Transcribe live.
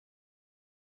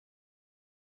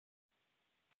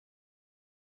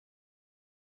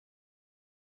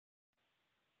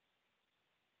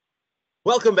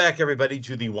Welcome back, everybody,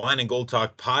 to the Wine and Gold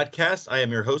Talk podcast. I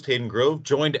am your host, Hayden Grove,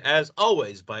 joined as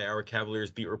always by our Cavaliers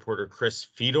beat reporter, Chris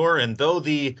Fedor. And though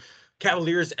the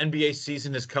Cavaliers NBA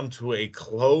season has come to a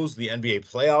close, the NBA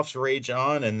playoffs rage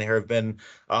on, and there have been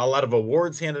a lot of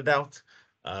awards handed out.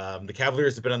 The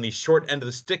Cavaliers have been on the short end of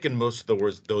the stick in most of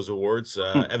those awards.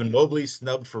 Evan Mobley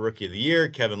snubbed for Rookie of the Year.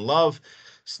 Kevin Love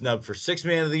snubbed for Sixth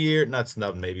Man of the Year. Not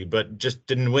snubbed, maybe, but just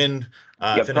didn't win.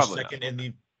 Yeah, Finished probably not. second in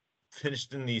the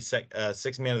finished in the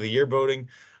Sixth Man of the Year voting.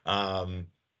 Um,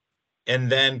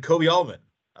 and then Kobe Altman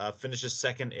finishes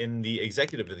second in the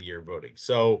Executive of the Year voting.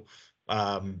 So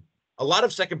um, a lot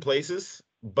of second places,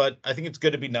 but I think it's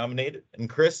good to be nominated. And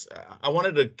Chris, I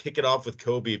wanted to kick it off with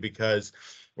Kobe because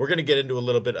we're going to get into a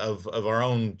little bit of our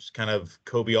own kind of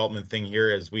Kobe Altman thing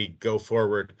here as we go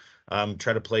forward,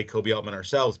 try to play Kobe Altman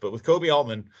ourselves. But with Kobe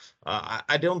Altman,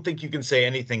 I don't think you can say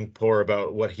anything poor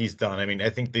about what he's done. I mean, I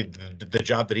think the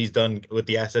job that he's done with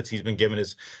the assets he's been given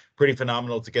is pretty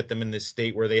phenomenal to get them in this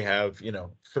state where they have,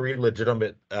 three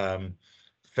legitimate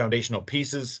foundational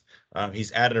pieces.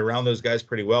 He's added around those guys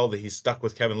pretty well. That he's stuck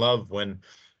with Kevin Love when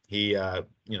he,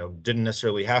 didn't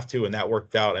necessarily have to, and that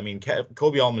worked out. I mean,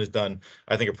 Kobe Altman has done,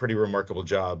 I think, a pretty remarkable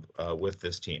job with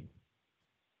this team.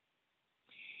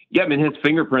 Yeah, I mean, his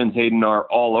fingerprints, Hayden, are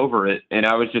all over it. And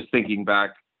I was just thinking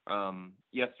back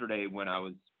yesterday when I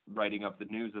was writing up the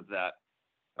news of that.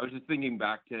 I was just thinking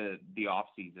back to the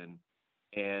offseason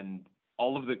and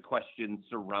all of the questions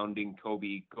surrounding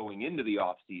Kobe going into the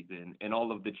offseason and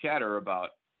all of the chatter about,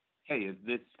 hey, is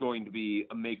this going to be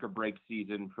a make or break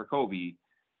season for Kobe?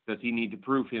 Does he need to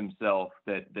prove himself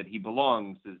that he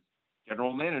belongs as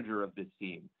general manager of this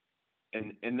team?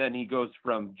 And then he goes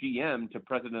from GM to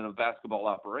president of basketball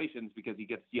operations because he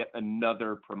gets yet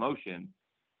another promotion.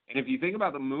 And if you think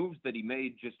about the moves that he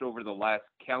made just over the last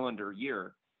calendar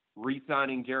year,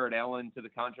 re-signing Jared Allen to the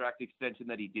contract extension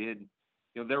that he did,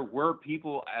 there were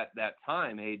people at that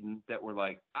time, Hayden, that were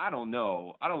like, I don't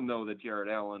know that Jared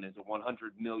Allen is a $100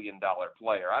 million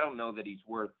player. I don't know that he's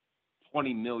worth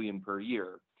 $20 million per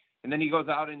year. And then he goes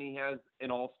out and he has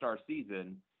an all-star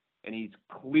season, and he's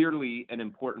clearly an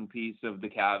important piece of the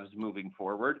Cavs moving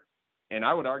forward. And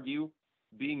I would argue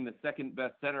being the second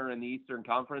best center in the Eastern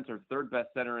Conference or third best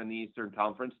center in the Eastern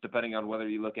Conference, depending on whether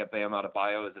you look at Bam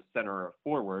Adebayo as a center or a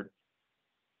forward,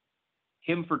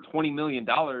 him for $20 million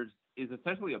is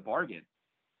essentially a bargain.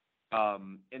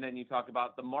 And then you talk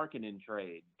about the Markkanen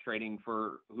trade, trading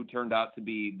for who turned out to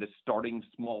be the starting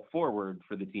small forward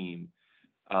for the team.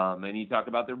 And you talk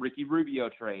about the Ricky Rubio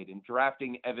trade and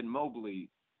drafting Evan Mobley.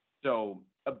 So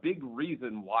a big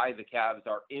reason why the Cavs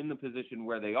are in the position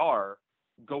where they are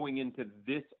going into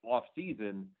this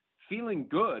offseason, feeling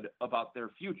good about their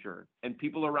future, and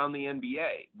people around the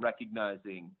NBA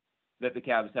recognizing that the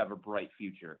Cavs have a bright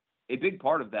future. A big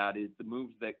part of that is the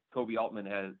moves that Kobe Altman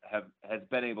has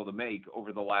been able to make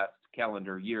over the last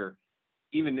calendar year,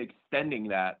 even extending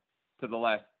that to the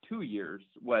last 2 years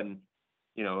when,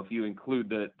 if you include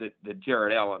the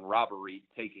Jared Allen robbery,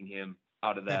 taking him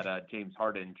out of that James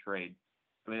Harden trade.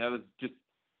 I mean, that was just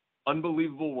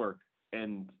unbelievable work.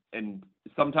 And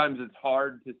sometimes it's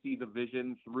hard to see the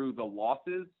vision through the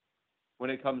losses when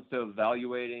it comes to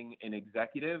evaluating an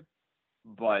executive.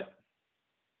 But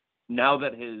now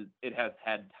that it has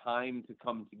had time to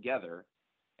come together,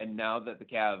 and now that the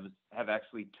Cavs have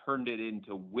actually turned it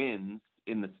into wins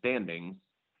in the standings,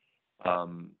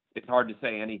 it's hard to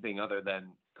say anything other than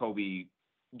Kobe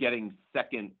getting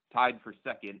tied for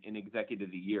second in Executive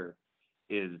of the Year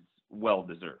is well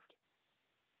deserved.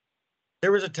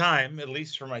 There was a time, at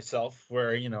least for myself,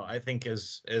 where I think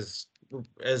as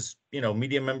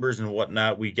media members and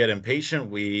whatnot, we get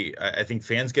impatient. I think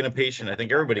fans get impatient. I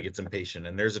think everybody gets impatient.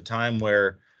 And there's a time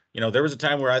where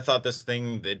I thought this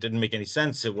thing, it didn't make any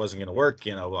sense. It wasn't going to work.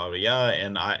 Blah, blah, yeah.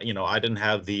 And I didn't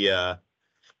have the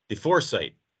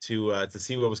foresight to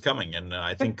see what was coming. And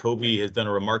I think Kobe has done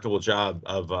a remarkable job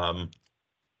of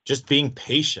just being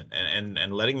patient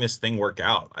and letting this thing work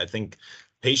out. I think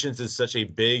patience is such a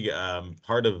big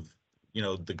part of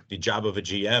the job of a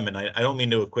GM, and I don't mean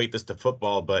to equate this to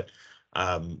football, but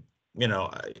I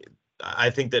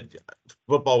think that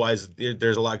football wise,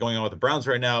 there's a lot going on with the Browns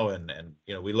right now, and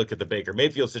we look at the Baker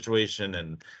Mayfield situation,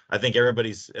 and I think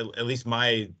everybody's, at least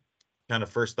my kind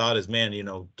of first thought is, man,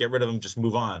 get rid of him, just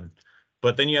move on.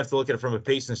 But then you have to look at it from a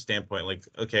patience standpoint, like,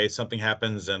 okay, something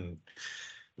happens and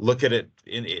look at it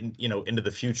into the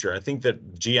future. I think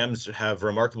that GMs have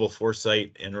remarkable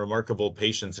foresight and remarkable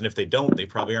patience, and if they don't, they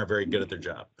probably aren't very good at their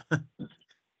job.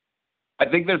 I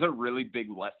think there's a really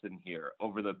big lesson here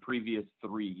over the previous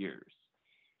 3 years.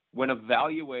 When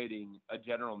evaluating a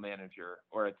general manager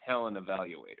or a talent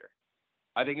evaluator,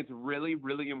 I think it's really,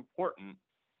 really important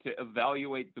to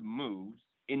evaluate the moves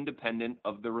independent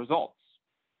of the results.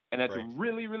 And that's Right.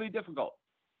 really, really difficult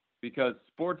because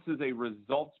sports is a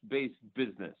results-based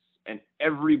business, and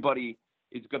everybody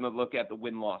is going to look at the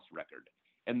win-loss record,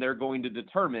 and they're going to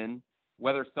determine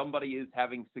whether somebody is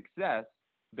having success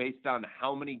based on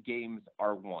how many games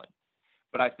are won.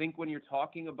 But I think when you're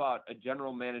talking about a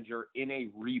general manager in a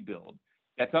rebuild,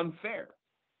 that's unfair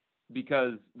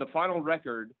because the final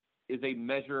record is a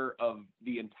measure of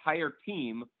the entire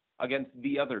team against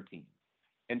the other team.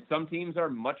 And some teams are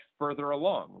much further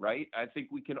along, right? I think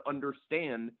we can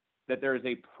understand that there is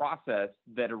a process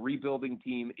that a rebuilding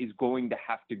team is going to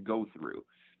have to go through.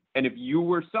 And if you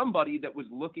were somebody that was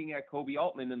looking at Kobe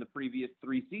Altman in the previous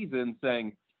 3 seasons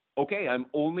saying, okay, I'm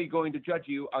only going to judge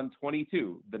you on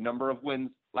 22, the number of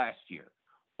wins last year,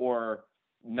 or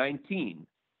 19,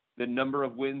 the number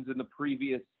of wins in the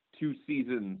previous 2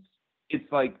 seasons,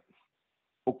 it's like,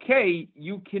 okay,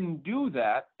 you can do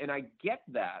that, and I get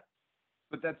that,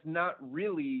 but that's not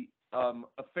really a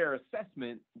fair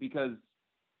assessment because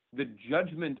the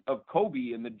judgment of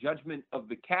Kobe and the judgment of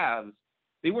the Cavs,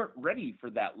 they weren't ready for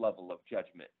that level of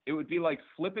judgment. It would be like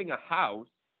flipping a house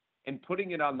and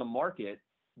putting it on the market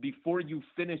before you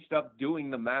finished up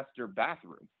doing the master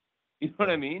bathroom. You know what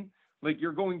I mean? Like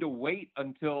you're going to wait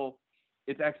until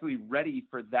it's actually ready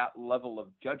for that level of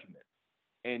judgment.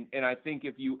 And I think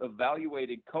if you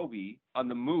evaluated Kobe on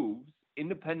the moves,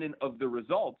 independent of the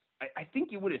results, I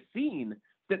think you would have seen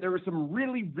that there were some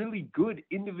really, really good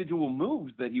individual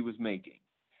moves that he was making.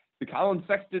 The Colin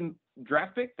Sexton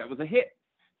draft pick, that was a hit.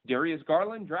 Darius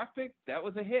Garland draft pick, that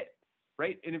was a hit,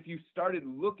 right? And if you started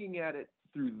looking at it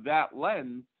through that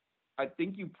lens, I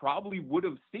think you probably would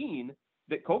have seen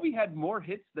that Kobe had more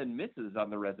hits than misses on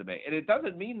the resume. And it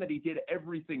doesn't mean that he did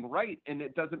everything right, and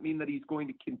it doesn't mean that he's going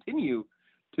to continue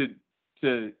to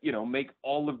make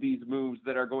all of these moves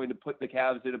that are going to put the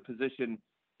Cavs in a position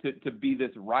to be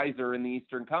this riser in the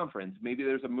Eastern Conference. Maybe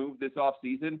there's a move this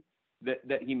offseason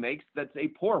that he makes that's a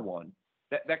poor one.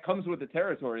 That comes with the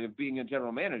territory of being a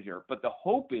general manager. But the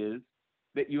hope is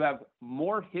that you have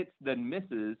more hits than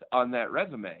misses on that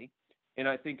resume. And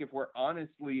I think if we're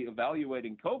honestly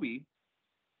evaluating Kobe,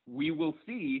 we will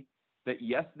see that,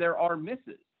 yes, there are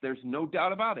misses. There's no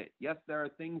doubt about it. Yes, there are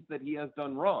things that he has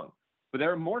done wrong. But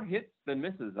there are more hits than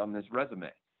misses on this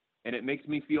resume. And it makes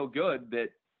me feel good that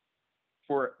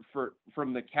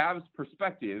from the Cavs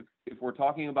perspective, if we're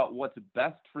talking about what's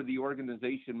best for the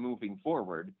organization moving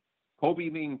forward, Kobe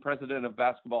being president of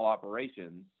basketball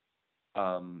operations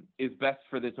is best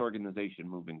for this organization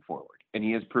moving forward. And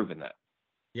he has proven that.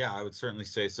 Yeah, I would certainly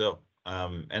say so.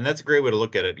 And that's a great way to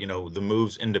look at it. The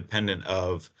moves independent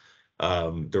of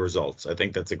the results. I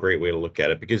think that's a great way to look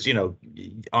at it because,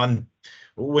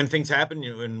 when things happen,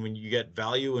 and when you get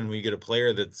value and when you get a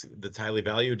player that's highly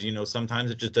valued, sometimes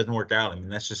it just doesn't work out. I mean,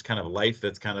 that's just kind of life.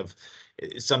 That's kind of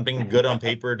something good on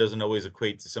paper doesn't always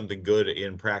equate to something good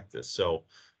in practice. So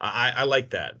I like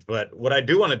that. But what I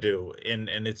do want to do, and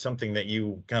it's something that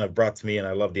you kind of brought to me, and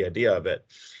I love the idea of it.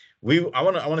 I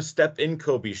want to step in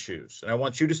Kobe's shoes, and I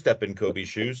want you to step in Kobe's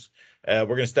shoes. We're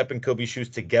going to step in Kobe's shoes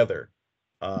together,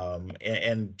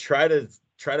 and try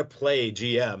to play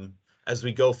GM as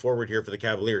we go forward here for the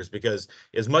Cavaliers, because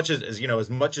as much as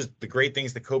the great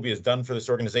things that Kobe has done for this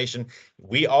organization,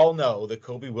 we all know that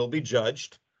Kobe will be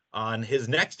judged on his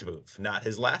next move, not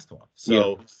his last one.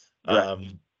 So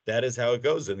that is how it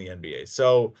goes in the NBA.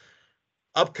 So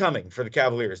upcoming for the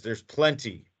Cavaliers, there's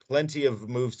plenty of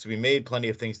moves to be made, plenty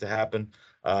of things to happen.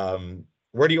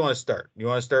 Where do you want to start? You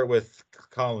want to start with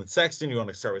Colin Sexton? You want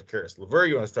to start with Karis LeVert?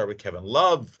 You want to start with Kevin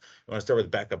Love? You want to start with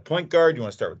backup point guard? You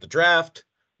want to start with the draft?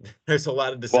 There's a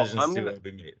lot of decisions to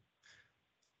be made.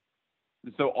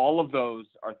 So all of those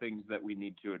are things that we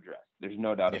need to address. There's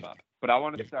no doubt about it. But I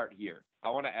want to start here.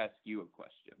 I want to ask you a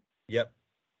question. Yep.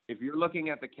 If you're looking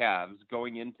at the Cavs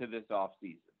going into this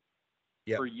offseason,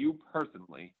 for you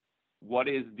personally, what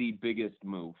is the biggest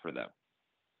move for them?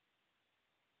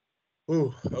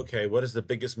 Ooh, okay. What is the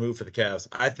biggest move for the Cavs?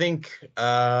 I think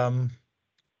that's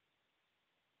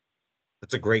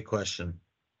a great question.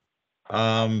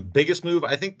 Biggest move,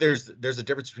 I think there's a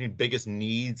difference between biggest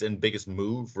needs and biggest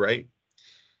move, right?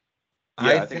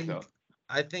 Yeah, I think so.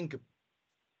 I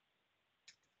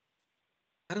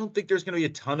don't think there's going to be a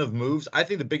ton of moves. I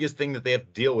think the biggest thing that they have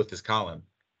to deal with is Colin.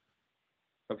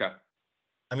 Okay.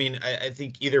 I mean, I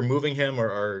think either moving him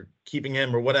or keeping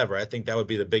him or whatever. I think that would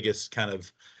be the biggest kind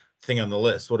of thing on the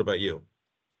list. What about you?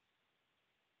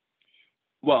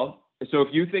 Well, so if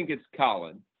you think it's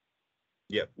Colin,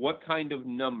 what kind of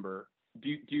number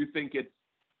do you think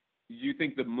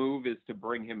the move is to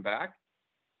bring him back?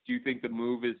 Do you think the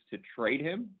move is to trade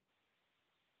him?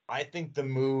 I think the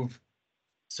move.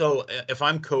 So if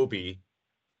I'm Kobe,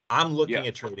 I'm Yeah. looking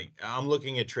at trading. I'm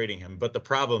looking at trading him. But the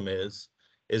problem is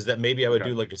that maybe I would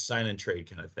Okay. do like a sign and trade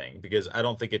kind of thing because I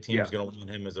don't think a team's Yeah. going to want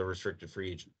him as a restricted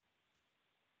free agent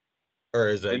or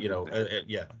as a Interesting.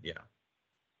 yeah, yeah.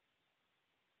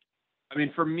 I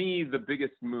mean, for me, the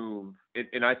biggest move,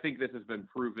 and I think this has been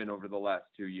proven over the last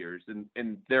 2 years,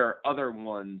 and there are other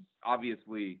ones.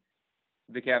 Obviously,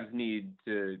 the Cavs need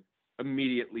to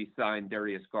immediately sign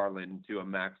Darius Garland to a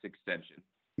max extension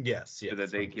Yes, so that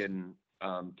yes. they can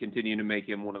continue to make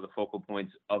him one of the focal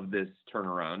points of this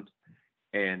turnaround.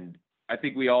 And I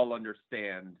think we all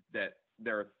understand that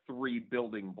there are three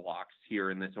building blocks here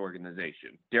in this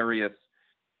organization: Darius,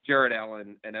 Jared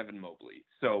Allen, and Evan Mobley.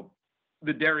 So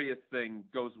the Darius thing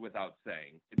goes without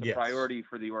saying. It's a Yes. priority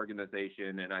for the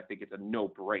organization, and I think it's a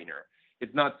no-brainer.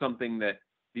 It's not something that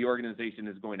the organization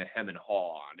is going to hem and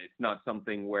haw on. It's not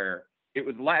something where it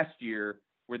was last year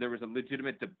where there was a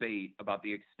legitimate debate about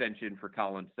the extension for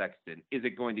Colin Sexton. Is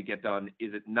it going to get done?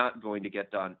 Is it not going to get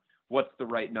done? What's the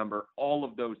right number? All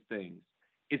of those things.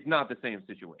 It's not the same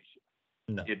situation.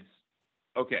 No. It's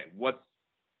okay. What's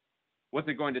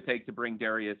it going to take to bring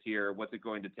Darius here? What's it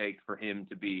going to take for him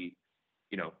to be,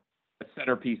 a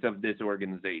centerpiece of this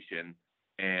organization?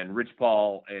 And Rich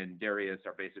Paul and Darius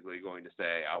are basically going to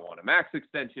say, I want a max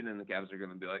extension. And the Cavs are going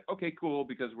to be like, okay, cool,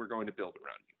 because we're going to build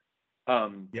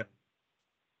around you. Yep.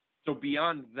 So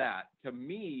beyond that, to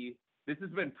me, this has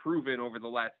been proven over the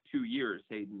last 2 years,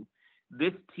 Hayden.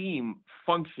 This team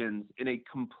functions in a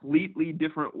completely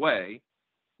different way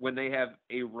when they have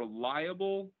a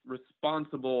reliable,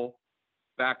 responsible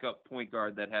backup point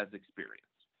guard that has experience.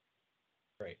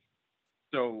 Right.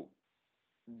 So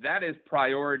that is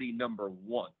priority number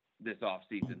one this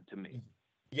offseason to me.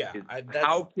 Yeah. Is That's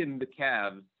how can the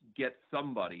Cavs get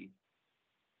somebody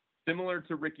similar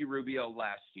to Ricky Rubio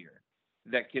last year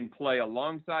that can play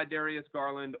alongside Darius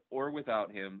Garland or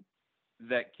without him,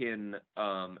 that can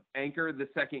anchor the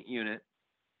second unit,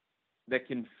 that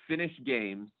can finish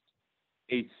games,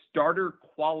 a starter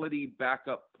quality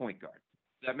backup point guard.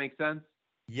 Does that make sense?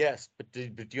 yes, but do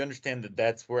you understand that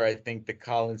that's where I think the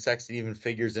Colin Sexton even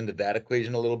figures into that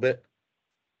equation a little bit?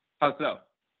 How so?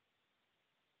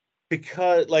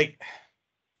 Because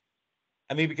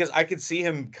because I could see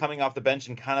him coming off the bench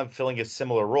and kind of filling a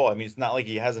similar role. I mean, it's not like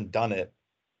he hasn't done it.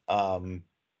 Um,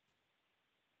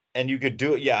 and you could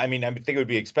do it. Yeah, I think it would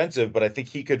be expensive, but I think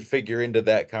he could figure into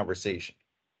that conversation.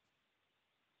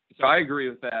 So I agree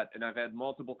with that. And I've had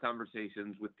multiple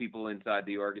conversations with people inside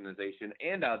the organization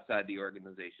and outside the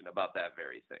organization about that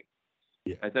very thing.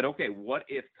 Yeah. I said, okay, what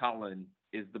if Colin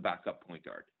is the backup point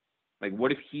guard? Like,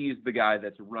 what if he's the guy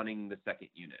that's running the second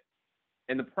unit?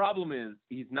 And the problem is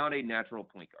he's not a natural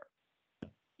point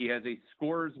guard. He has a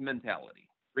scorer's mentality.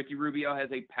 Ricky Rubio has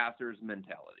a passer's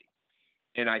mentality.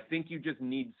 And I think you just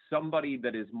need somebody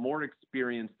that is more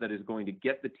experienced, that is going to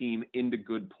get the team into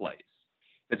good plays,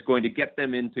 that's going to get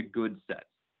them into good sets,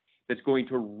 that's going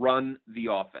to run the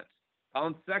offense.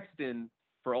 Colin Sexton,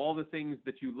 for all the things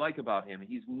that you like about him,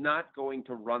 he's not going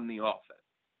to run the offense.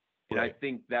 And Right. I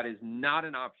think that is not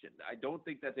an option. I don't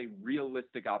think that's a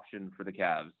realistic option for the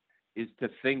Cavs, is to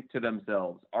think to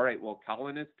themselves, all right, well,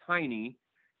 Colin is tiny.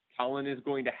 Colin is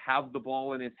going to have the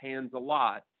ball in his hands a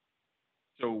lot.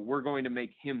 So we're going to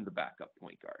make him the backup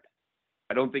point guard.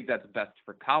 I don't think that's best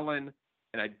for Colin,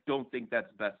 and I don't think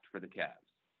that's best for the Cavs.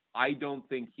 I don't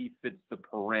think he fits the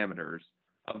parameters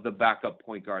of the backup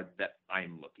point guard that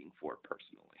I'm looking for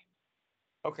personally.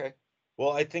 Okay.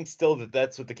 Well, I think still that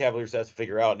that's what the Cavaliers have to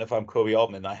figure out. And if I'm Kobe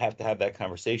Altman, I have to have that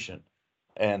conversation.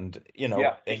 And,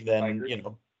 Yeah, and I then, agree.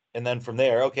 and then from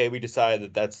there, okay, we decide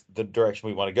that that's the direction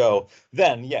we want to go.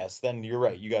 Then, yes, then you're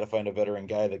right. You got to find a veteran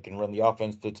guy that can run the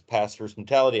offense, that's pass first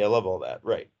mentality. I love all that.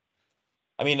 Right.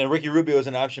 And Ricky Rubio is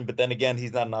an option, but then again,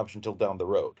 he's not an option until down the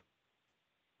road.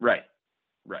 Right,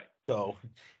 right. So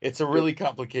it's a So really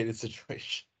complicated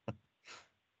situation.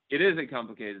 it is a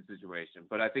complicated situation,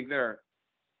 but I think there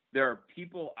are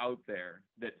people out there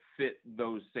that fit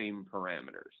those same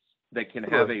parameters, that can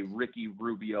have Sure. a Ricky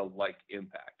Rubio-like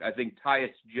impact. I think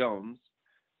Tyus Jones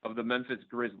of the Memphis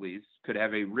Grizzlies could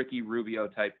have a Ricky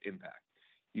Rubio-type impact.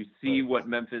 You see Right. what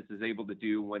Memphis is able to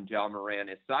do when Ja Morant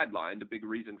is sidelined. A big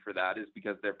reason for that is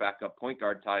because their backup point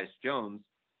guard, Tyus Jones,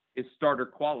 is starter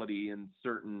quality in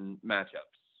certain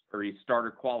matchups, or he's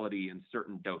starter quality in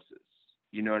certain doses.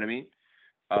 You know what I mean?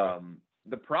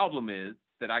 The problem is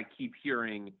that I keep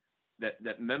hearing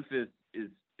that Memphis is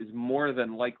more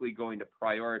than likely going to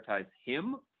prioritize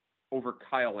him over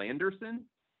Kyle Anderson.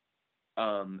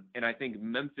 And I think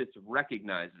Memphis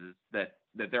recognizes that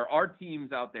there are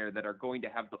teams out there that are going to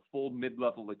have the full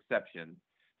mid-level exception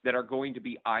that are going to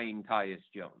be eyeing Tyus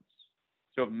Jones.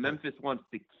 So if Memphis wants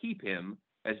to keep him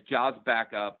as Ja's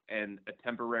backup and a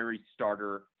temporary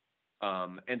starter,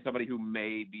 and somebody who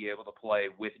may be able to play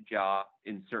with Ja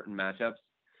in certain matchups,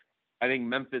 I think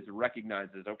Memphis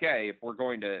recognizes, okay, if we're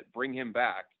going to bring him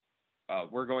back,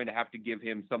 we're going to have to give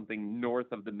him something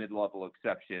north of the mid-level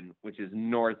exception, which is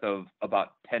north of about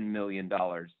 $10 million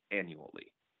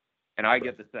annually. And I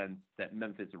get the sense that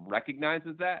Memphis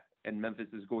recognizes that, and Memphis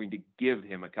is going to give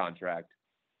him a contract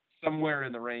somewhere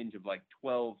in the range of like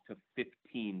 12 to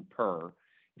 15 per,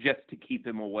 just to keep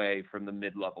him away from the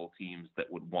mid-level teams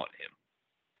that would want him.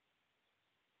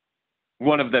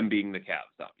 One of them being the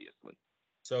Cavs, obviously.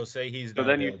 So say he's so not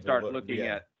then you available, start but looking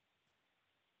at,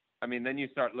 then you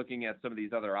start looking at some of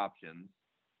these other options.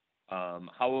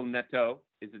 Raul Neto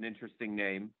is an interesting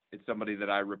name. It's somebody that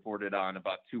I reported on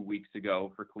about 2 weeks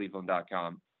ago for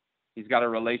Cleveland.com. He's got a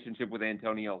relationship with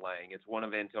Antonio Lang. It's one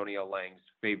of Antonio Lang's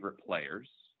favorite players.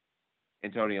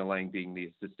 Antonio Lang being the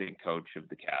assistant coach of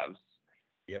the Cavs.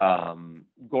 Yep.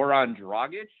 Goran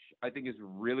Dragic, I think, is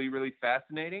really, really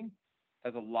fascinating.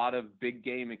 Has a lot of big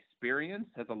game experience,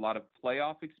 has a lot of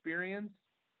playoff experience.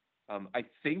 I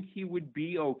think he would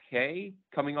be okay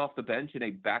coming off the bench in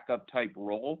a backup type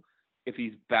role if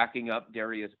he's backing up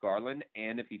Darius Garland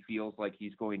and if he feels like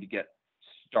he's going to get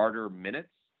starter minutes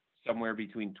somewhere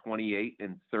between 28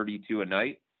 and 32 a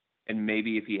night. And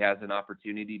maybe if he has an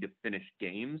opportunity to finish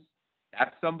games,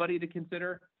 that's somebody to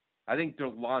consider. I think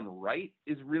DeLon Wright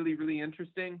is really, really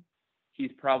interesting.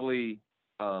 He's probably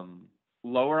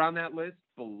lower on that list,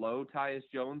 below Tyus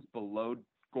Jones, below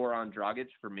Goran Dragic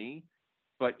for me.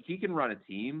 But he can run a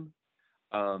team.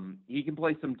 He can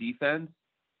play some defense.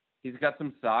 He's got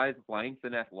some size, length,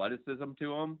 and athleticism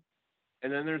to him.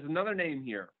 And then there's another name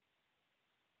here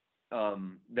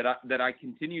that I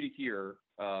continue to hear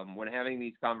when having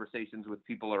these conversations with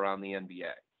people around the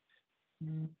NBA.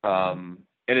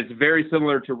 And it's very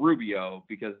similar to Rubio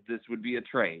because this would be a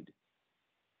trade.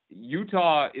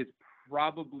 Utah is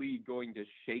probably going to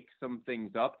shake some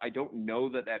things up. I don't know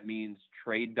that means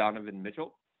trade Donovan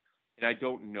Mitchell. And I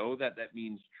don't know that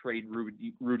means trade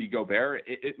Rudy Gobert.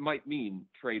 It might mean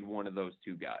trade one of those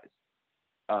two guys.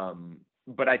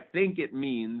 But I think it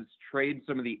means trade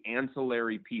some of the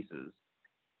ancillary pieces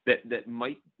that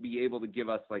might be able to give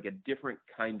us like a different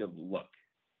kind of look.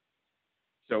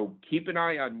 So keep an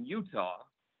eye on Utah.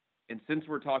 And since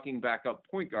we're talking backup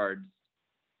point guards,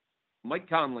 Mike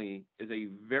Conley is a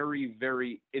very,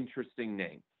 very interesting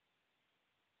name.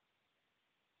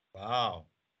 Wow.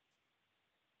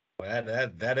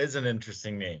 That is an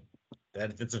interesting name.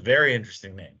 It's a very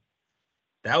interesting name.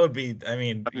 That would be,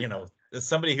 as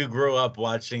somebody who grew up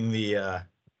watching the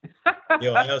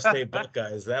Ohio State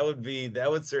Buckeyes, that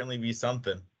would certainly be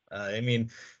something.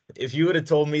 If you would have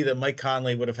told me that Mike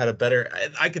Conley would have had a better,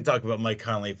 I could talk about Mike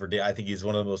Conley for day. I think he's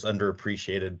one of the most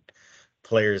underappreciated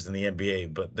players in the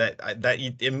NBA. But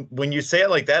when you say it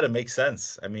like that, it makes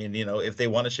sense. If they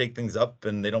want to shake things up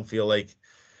and they don't feel like,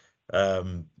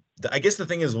 I guess the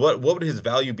thing is, what would his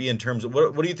value be in terms of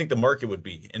what do you think the market would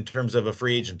be in terms of a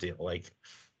free agent deal? Like,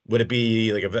 would it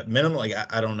be like a minimum? Like,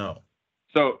 I don't know.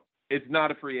 So it's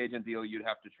not a free agent deal. You'd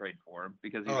have to trade for him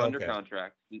because he's under okay.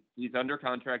 contract. He's under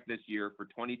contract this year for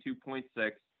 22.6.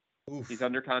 Oof. He's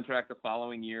under contract the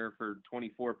following year for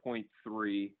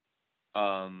 24.3.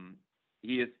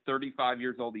 He is 35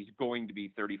 years old. He's going to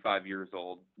be 35 years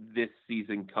old this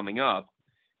season coming up.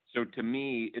 So to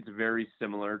me, it's very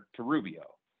similar to Rubio.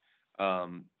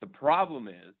 The problem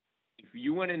is, if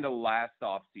you went into last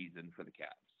offseason for the Cavs,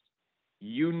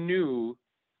 you knew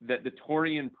that the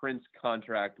Taurean Prince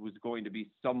contract was going to be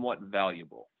somewhat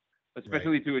valuable,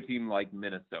 especially to a team like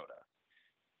Minnesota.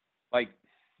 Like,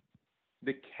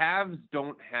 the Cavs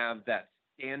don't have that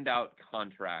standout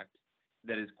contract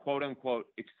that is quote-unquote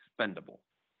expendable.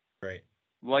 Right.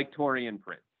 Like Taurean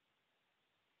Prince.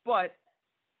 But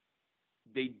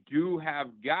they do have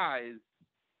guys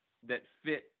that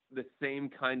fit the same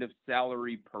kind of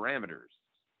salary parameters.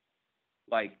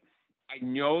 Like, I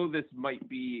know this might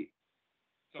be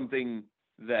something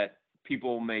that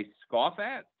people may scoff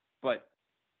at, but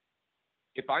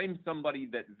if I'm somebody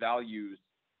that values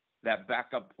that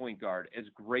backup point guard as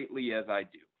greatly as I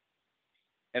do,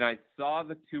 and I saw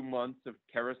the 2 months of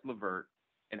Karis LeVert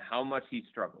and how much he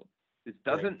struggled, this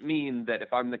doesn't mean that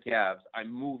if I'm the Cavs,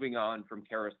 I'm moving on from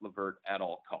Karis LeVert at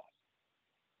all costs.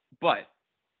 But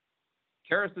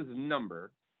Karis's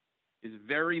number is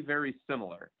very, very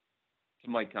similar to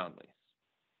Mike Conley's.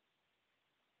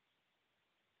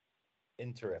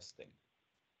 Interesting.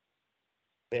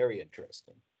 Very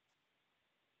interesting.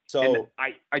 And So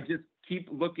I just keep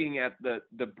looking at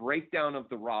the breakdown of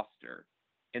the roster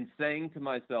and saying to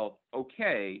myself,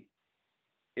 okay,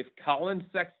 if Colin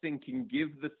Sexton can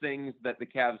give the things that the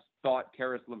Cavs thought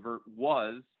Karis LeVert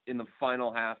was in the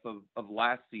final half of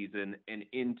last season and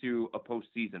into a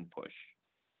postseason push,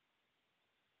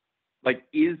 like,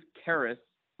 is Karis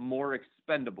more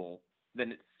expendable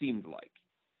than it seemed like?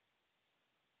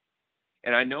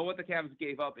 And I know what the Cavs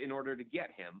gave up in order to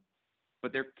get him,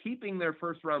 but they're keeping their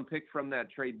first round pick from that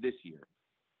trade this year.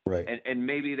 right. And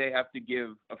maybe they have to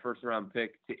give a first round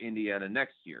pick to Indiana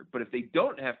next year. But if they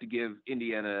don't have to give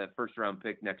Indiana a first round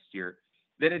pick next year,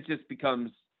 then it just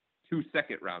becomes 2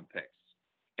 second round picks.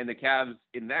 And the Cavs,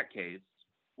 in that case,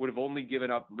 would have only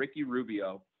given up Ricky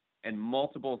Rubio and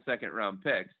multiple second round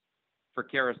picks for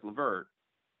Karis LeVert.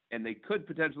 And they could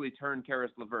potentially turn Karis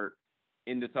LeVert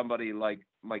into somebody like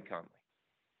Mike Conley.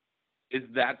 Is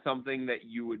that something that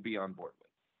you would be on board with?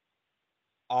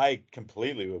 I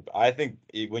completely would. I think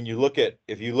when you look at,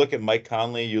 if you look at Mike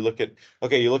Conley, you look at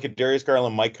Darius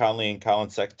Garland, Mike Conley, and Colin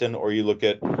Sexton, or you look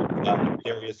at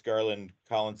Darius Garland,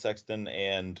 Colin Sexton,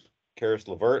 and Karis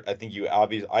LeVert. I think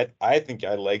I think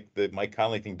I like the Mike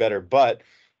Conley thing better. But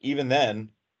even then,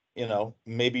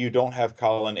 maybe you don't have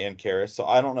Colin and Karis, so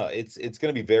I don't know. It's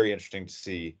going to be very interesting to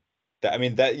see that. I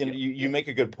mean, that you make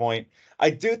a good point. I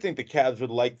do think the Cavs would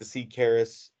like to see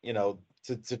Karis,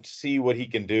 to see what he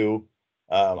can do.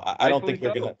 I don't think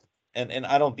they're gonna, and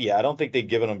I don't think they've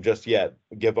give up on him just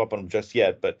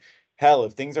yet. But hell,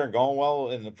 if things aren't going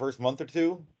well in the first month or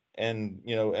two, and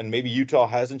and maybe Utah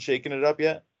hasn't shaken it up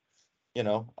yet,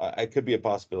 I could be a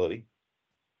possibility.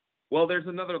 Well, there's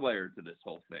another layer to this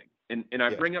whole thing. And I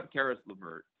Yeah. bring up Karis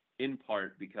LeVert in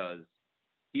part because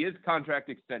he is contract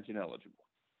extension eligible.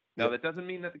 Now, Yep. that doesn't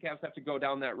mean that the Cavs have to go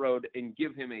down that road and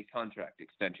give him a contract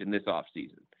extension this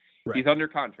offseason. Right. He's under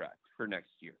contract for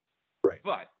next year. Right.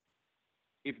 But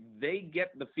if they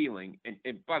get the feeling,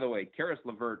 and by the way, Karis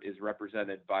LeVert is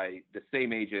represented by the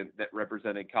same agent that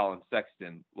represented Colin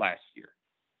Sexton last year,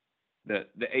 the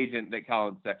agent that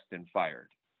Colin Sexton fired,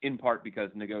 in part because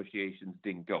negotiations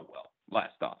didn't go well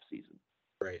last offseason.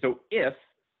 Right. So if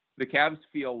the Cavs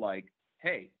feel like,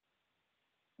 hey,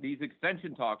 these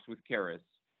extension talks with Karis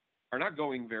are not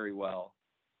going very well,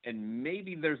 and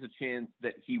maybe there's a chance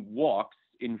that he walks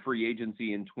in free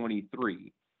agency in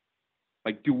 23,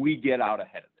 like, do we get out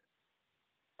ahead of this?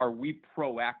 Are we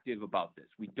proactive about this?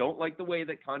 We don't like the way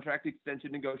that contract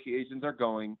extension negotiations are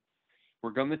going.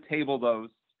 We're going to table those.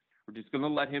 We're just going to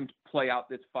let him play out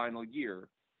this final year.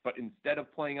 But instead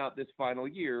of playing out this final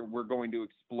year, we're going to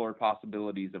explore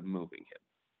possibilities of moving him.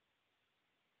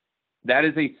 That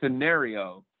is a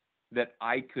scenario that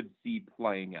I could see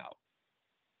playing out.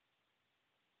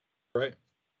 Right.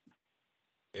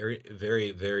 Very,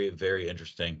 very, very, very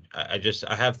interesting. I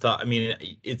have thought. I mean,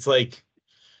 it's like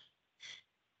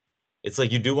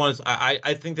you do want to.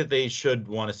 I think that they should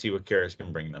want to see what Karis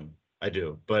can bring them. I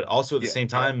do, but also at the same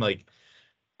time, like,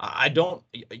 I don't.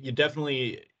 You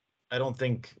definitely. I don't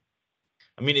think.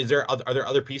 I mean, are there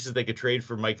other pieces they could trade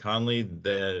for Mike Conley?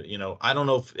 I don't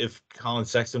know if Colin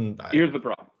Sexton. Here's the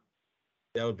problem.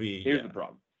 That would be. Here's the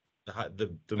problem.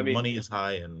 The money is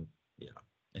high, and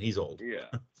and he's old. Yeah.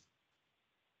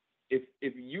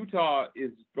 If Utah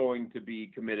is going to be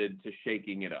committed to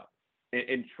shaking it up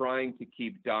and trying to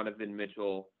keep Donovan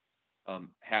Mitchell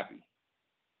happy,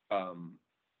 and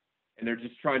they're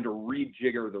just trying to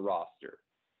rejigger the roster,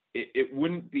 it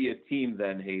wouldn't be a team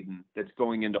then, Hayden, that's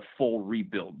going into full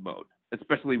rebuild mode,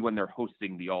 especially when they're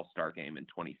hosting the All-Star game in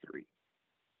 23.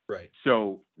 Right.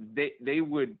 So they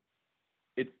would.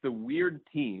 It's the weird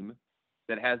team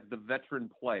that has the veteran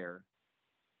player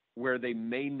where they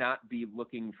may not be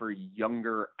looking for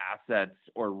younger assets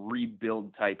or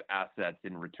rebuild type assets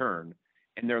in return,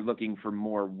 and they're looking for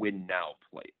more win now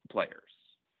players.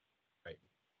 Right.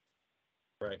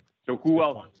 Right. So who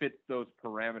else fits those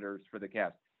parameters for the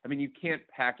Cavs? I mean, you can't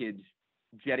package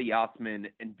Jetty Osman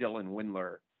and Dylan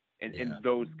Windler and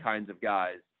those kinds of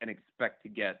guys and expect to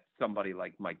get somebody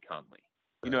like Mike Conley.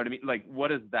 You know what I mean? Like, what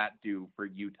does that do for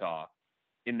Utah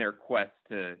in their quest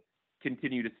to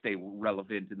continue to stay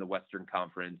relevant in the Western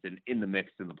Conference and in the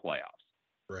mix in the playoffs?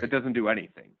 Right. It doesn't do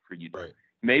anything for Utah. Right.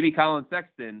 Maybe Colin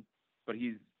Sexton, but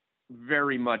he's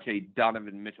very much a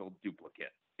Donovan Mitchell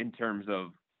duplicate in terms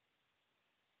of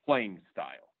playing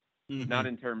style. Mm-hmm. Not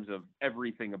in terms of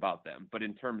everything about them, but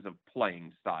in terms of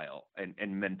playing style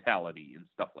and mentality and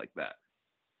stuff like that.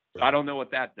 Right. So I don't know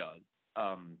what that does.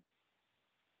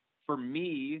 For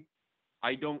me,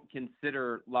 I don't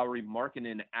consider Lauri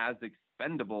Markkanen as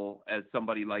expendable as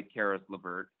somebody like Karis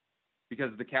LeVert. because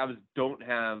the Cavs don't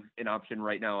have an option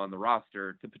right now on the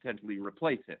roster to potentially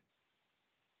replace him.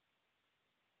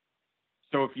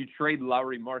 So if you trade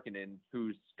Lauri Markkanen,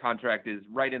 whose contract is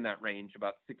right in that range,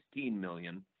 about $16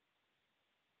 million,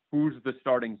 who's the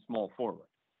starting small forward?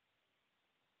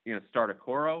 You're going to start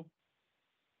Okoro?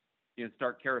 You're going to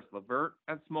start Karis LeVert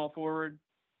at small forward?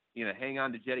 You're going to hang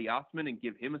on to Jetty Osman and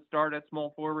give him a start at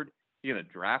small forward? You're going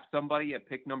to draft somebody at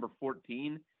pick number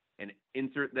 14 and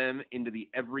insert them into the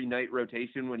every night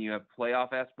rotation when you have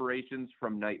playoff aspirations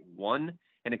from night one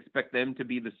and expect them to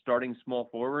be the starting small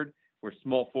forward, where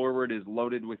small forward is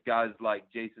loaded with guys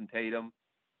like Jason Tatum,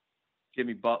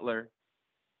 Jimmy Butler,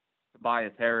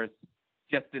 Tobias Harris,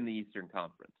 just in the Eastern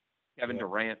Conference, Kevin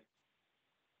Durant.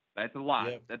 That's a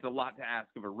lot. Yep. That's a lot to ask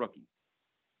of a rookie.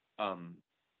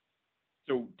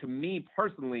 So to me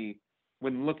personally,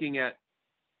 when looking at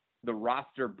the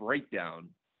roster breakdown,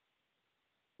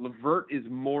 LeVert is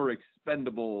more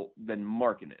expendable than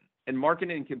Markkanen. And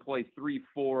Markkanen can play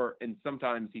 3-4, and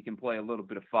sometimes he can play a little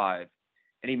bit of 5.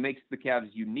 And he makes the Cavs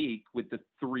unique with the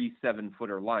 3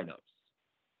 7-footer lineups.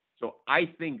 So I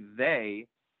think they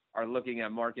are looking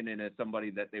at Markkanen as somebody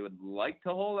that they would like to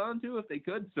hold on to if they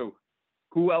could. So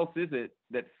who else is it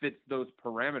that fits those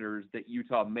parameters that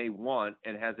Utah may want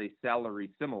and has a salary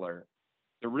similar?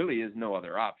 There really is no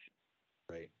other option.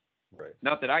 Right.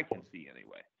 Not that I can see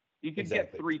anyway. You can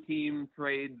get 3-team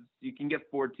trades. You can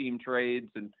get 4-team trades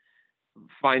and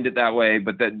find it that way,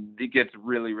 but then it gets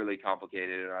really, really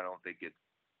complicated, and I don't think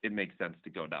it makes sense to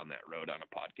go down that road on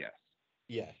a podcast.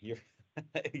 Yeah, you're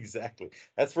exactly.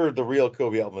 That's for the real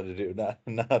Kobe Altman to do,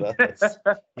 not us.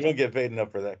 You don't get paid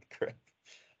enough for that crap.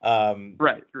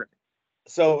 Right.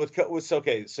 So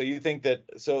okay. So you think that?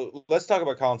 So let's talk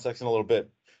about Colin Sexton a little bit.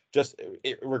 Just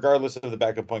regardless of the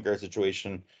backup point guard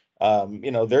situation,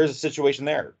 there's a situation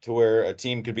there to where a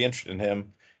team could be interested in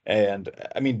him. And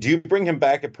I mean, do you bring him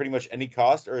back at pretty much any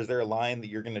cost, or is there a line that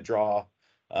you're going to draw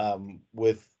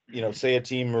with, say a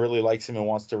team really likes him and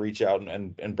wants to reach out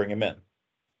and bring him in?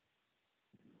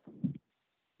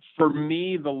 For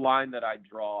me, the line that I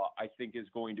draw, I think, is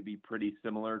going to be pretty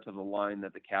similar to the line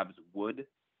that the Cavs would.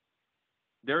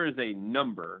 There is a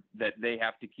number that they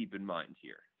have to keep in mind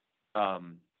here.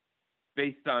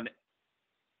 Based on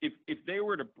if they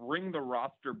were to bring the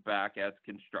roster back as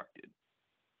constructed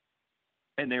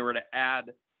and they were to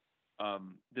add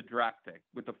the draft pick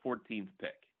with the 14th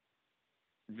pick,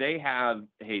 they have,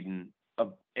 Hayden,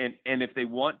 and if they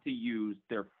want to use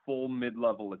their full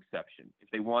mid-level exception, if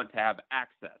they want to have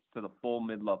access to the full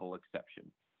mid-level exception,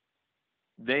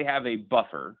 they have a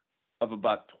buffer of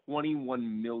about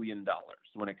 $21 million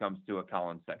when it comes to a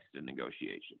Colin Sexton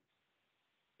negotiation.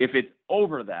 If it's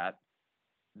over that,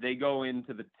 they go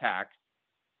into the tax,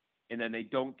 and then they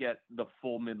don't get the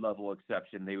full mid-level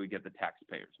exception. They would get the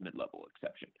taxpayers' mid-level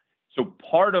exception. So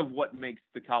part of what makes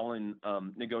the Colin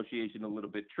negotiation a little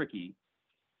bit tricky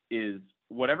is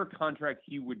whatever contract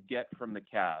he would get from the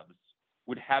Cavs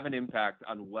would have an impact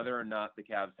on whether or not the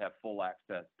Cavs have full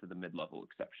access to the mid-level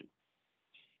exception.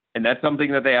 And that's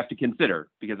something that they have to consider,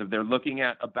 because if they're looking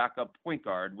at a backup point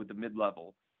guard with the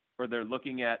mid-level, or they're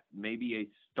looking at maybe a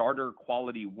starter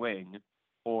quality wing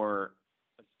or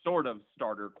a sort of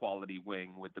starter quality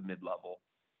wing with the mid-level,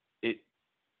 it's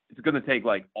going to take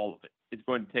like all of it. It's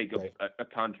going to take a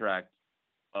contract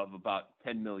of about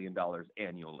 $10 million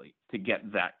annually to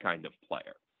get that kind of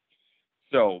player.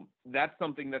 So that's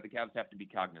something that the Cavs have to be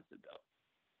cognizant of.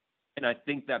 And I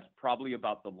think that's probably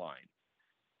about the line.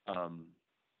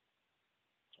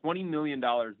 $20 million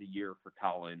a year for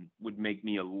Colin would make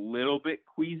me a little bit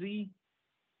queasy.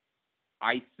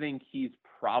 I think he's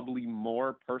probably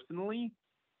more personally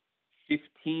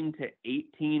 15 to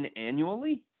 18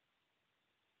 annually.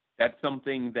 That's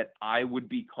something that I would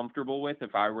be comfortable with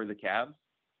if I were the Cavs.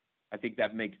 I think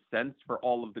that makes sense for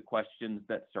all of the questions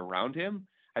that surround him.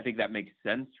 I think that makes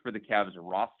sense for the Cavs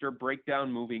roster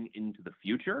breakdown moving into the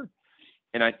future.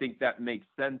 And I think that makes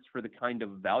sense for the kind of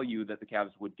value that the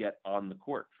Cavs would get on the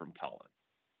court from Colin.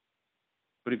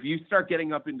 But if you start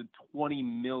getting up into 20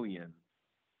 million,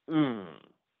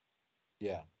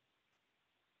 yeah.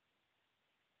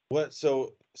 What?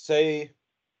 So say,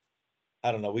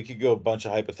 I don't know, we could go a bunch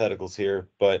of hypotheticals here,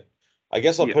 but I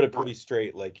guess I'll put it pretty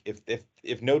straight. Like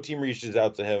if no team reaches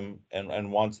out to him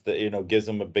and wants the, gives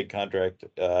him a big contract,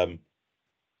 I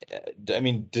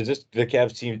mean, does the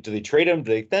Cavs team, do they trade him?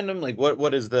 Do they extend him? Like what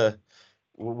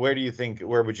where do you think,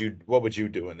 what would you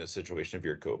do in this situation if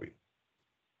you're Kobe?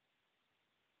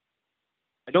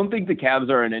 I don't think the Cavs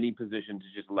are in any position to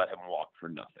just let him walk for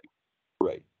nothing.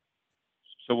 Right.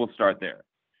 So we'll start there.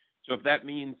 So if that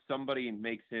means somebody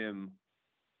makes him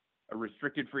a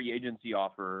restricted free agency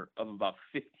offer of about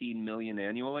 $15 million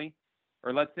annually,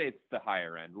 or let's say it's the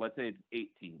higher end. Let's say it's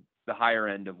 18, the higher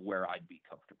end of where I'd be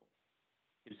comfortable.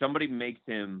 If somebody makes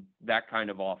him that kind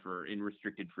of offer in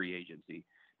restricted free agency,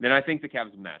 then I think the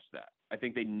Cavs match that. I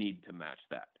think they need to match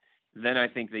that. Then I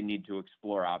think they need to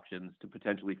explore options to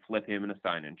potentially flip him in a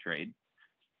sign and trade.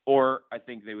 Or I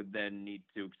think they would then need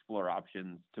to explore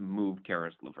options to move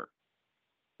Karis LeVert.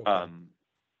 Okay.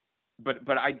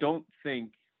 But I don't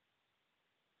think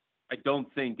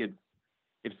it's,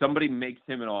 if somebody makes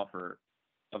him an offer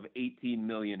of $18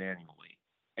 million annually,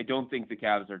 I don't think the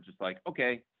Cavs are just like,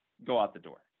 okay, go out the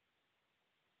door.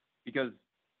 Because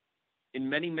in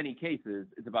many, many cases,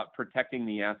 it's about protecting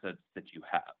the assets that you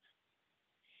have.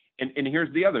 And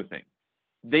here's the other thing.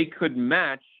 They could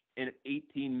match an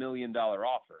 $18 million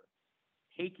offer,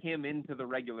 take him into the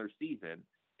regular season,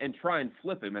 and try and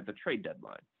flip him at the trade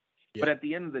deadline. Yeah. But at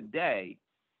the end of the day,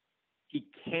 he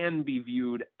can be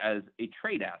viewed as a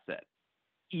trade asset,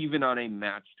 even on a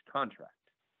matched contract.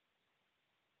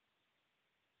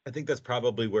 I think that's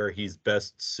probably where he's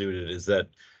best suited, is that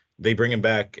they bring him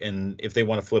back, and if they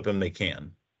want to flip him, they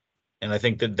can. And I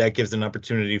think that gives an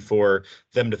opportunity for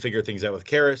them to figure things out with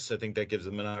Karis. I think that gives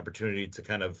them an opportunity to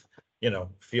kind of,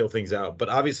 feel things out. But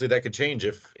obviously that could change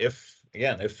if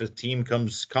the team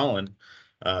comes calling,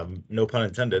 no pun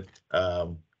intended,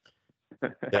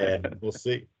 then we'll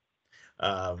see.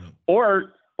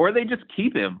 Or they just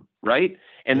keep him, right?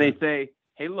 And they say,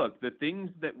 hey, look, the things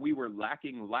that we were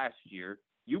lacking last year,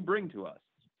 you bring to us.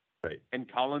 Right.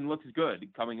 And Colin looks good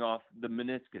coming off the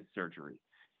meniscus surgery.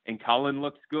 And Colin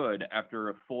looks good after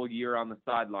a full year on the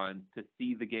sidelines to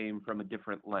see the game from a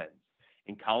different lens.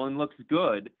 And Colin looks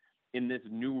good in this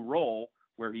new role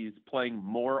where he's playing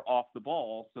more off the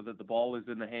ball so that the ball is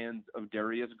in the hands of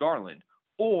Darius Garland.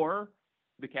 Or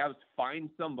the Cavs find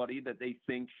somebody that they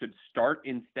think should start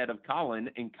instead of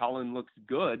Colin, and Colin looks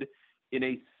good in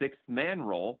a sixth-man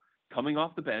role, coming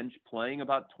off the bench, playing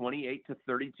about 28 to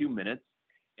 32 minutes,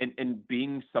 and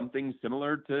being something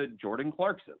similar to Jordan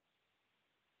Clarkson.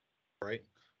 Right.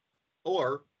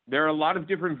 Or there are a lot of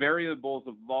different variables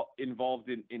involved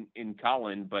in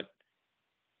Colin, but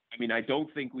I mean, I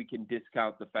don't think we can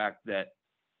discount the fact that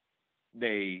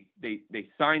they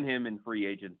sign him in free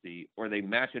agency, or they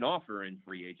match an offer in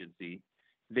free agency.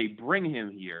 They bring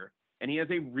him here, and he has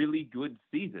a really good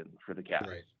season for the Cavs.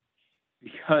 Right.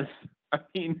 Because I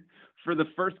mean, for the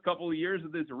first couple of years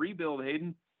of this rebuild,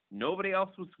 Hayden, nobody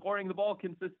else was scoring the ball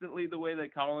consistently the way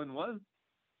that Colin was.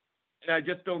 And I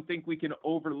just don't think we can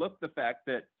overlook the fact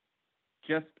that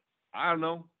just,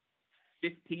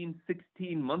 15,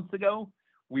 16 months ago,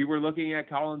 we were looking at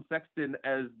Colin Sexton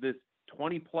as this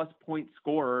 20-plus point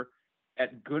scorer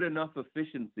at good enough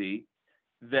efficiency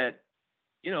that,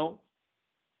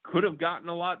 could have gotten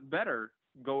a lot better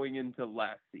going into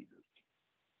last season.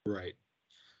 Right.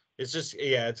 It's just,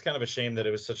 it's kind of a shame that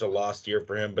it was such a lost year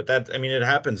for him. But it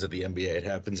happens at the NBA. It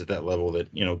happens at that level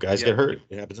that, guys get hurt.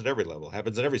 It happens at every level. It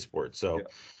happens at every sport. So,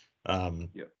 All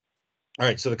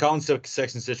right. So the Colin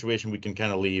Sexton situation, we can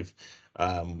kind of leave.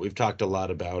 We've talked a lot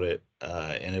about it,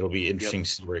 and it'll be interesting to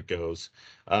see where it goes.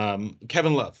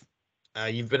 Kevin Love,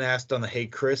 you've been asked on the Hey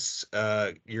Chris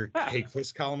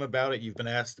column about it. You've been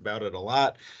asked about it a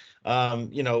lot.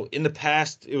 In the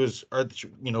past, it was,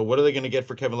 what are they going to get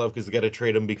for Kevin Love? Because they got to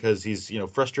trade him because he's,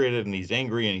 frustrated and he's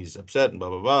angry and he's upset and blah,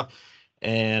 blah, blah.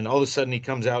 And all of a sudden he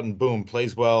comes out and boom,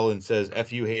 plays well and says,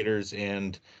 F you haters,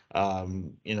 and,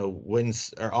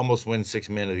 wins, or almost wins 6th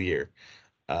Man of the Year.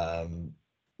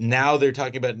 Now you're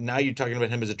talking about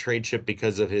him as a trade chip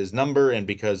because of his number and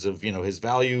because of, his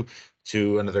value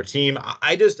to another team.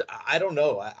 I don't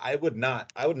know. I would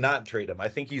not trade him. I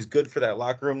think he's good for that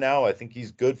locker room now. I think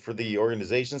he's good for the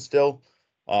organization still.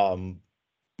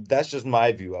 That's just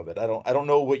my view of it. I don't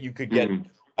know what you could get. Mm-hmm.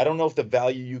 I don't know if the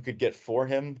value you could get for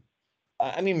him.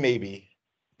 I mean, maybe,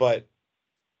 but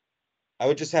I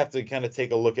would just have to kind of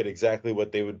take a look at exactly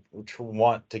what they would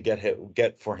want to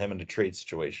get for him in a trade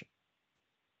situation.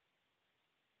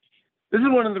 This is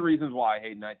one of the reasons why,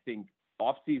 Hayden, I think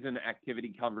off-season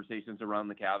activity conversations around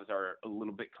the Cavs are a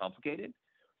little bit complicated,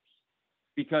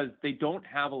 because they don't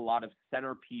have a lot of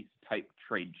centerpiece type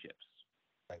trade chips.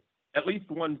 Right. At least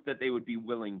ones that they would be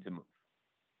willing to move.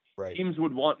 Right. Teams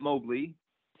would want Mobley.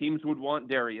 Teams would want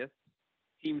Darius.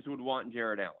 Teams would want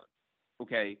Jared Allen.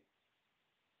 Okay.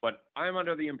 But I'm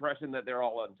under the impression that they're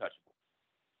all untouchable.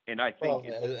 And I think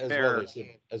it's fair.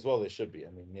 As well they should be. I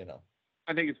mean,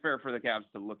 I think it's fair for the Cavs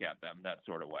to look at them that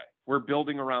sort of way. We're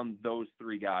building around those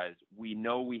three guys. We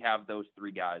know we have those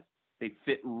three guys. They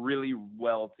fit really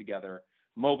well together.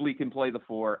 Mobley can play the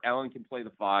 4. Allen can play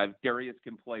the 5. Darius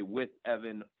can play with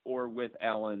Evan or with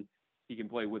Allen. He can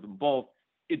play with them both.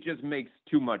 It just makes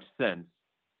too much sense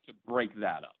to break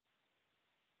that up.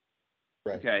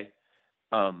 Right. Okay.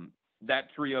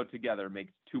 That trio together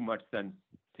makes too much sense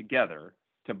together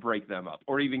to break them up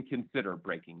or even consider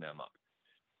breaking them up.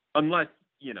 Unless,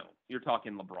 you're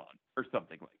talking LeBron or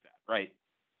something like that, right?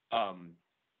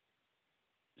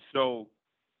 So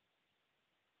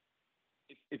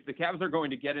if the Cavs are going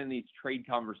to get in these trade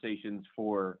conversations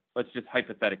for, let's just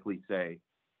hypothetically say,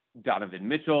 Donovan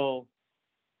Mitchell,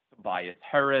 Tobias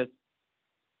Harris,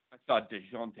 I saw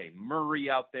DeJounte Murray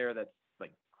out there. That's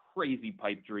like crazy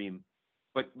pipe dream.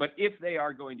 But if they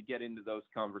are going to get into those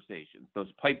conversations,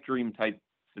 those pipe dream type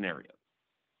scenarios,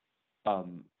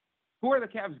 who are the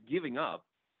Cavs giving up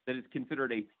that is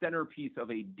considered a centerpiece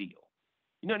of a deal?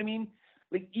 You know what I mean?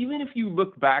 Like, even if you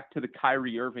look back to the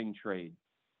Kyrie Irving trade,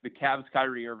 the Cavs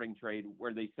Kyrie Irving trade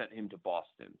where they sent him to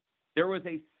Boston, there was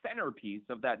a centerpiece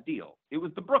of that deal. It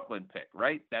was the Brooklyn pick,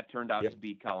 right? That turned out to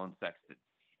be Colin Sexton.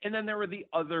 And then there were the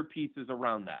other pieces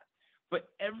around that. But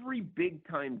every big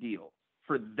time deal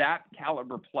for that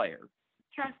caliber player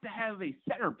has to have a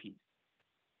centerpiece.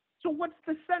 So what's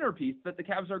the centerpiece that the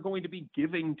Cavs are going to be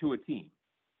giving to a team?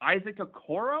 Isaac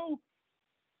Okoro?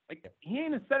 Like, he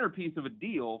ain't a centerpiece of a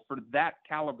deal for that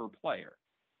caliber player.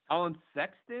 Colin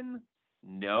Sexton?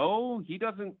 No, he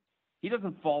doesn't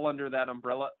fall under that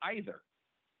umbrella either.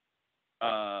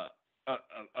 A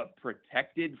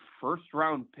protected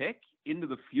first-round pick into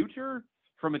the future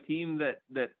from a team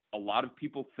that a lot of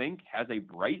people think has a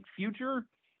bright future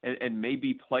and may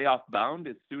be playoff bound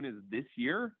as soon as this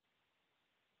year?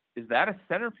 Is that a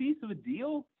centerpiece of a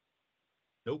deal?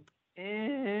 Nope.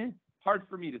 Hard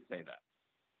for me to say that.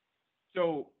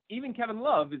 So even Kevin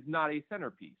Love is not a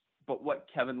centerpiece. But what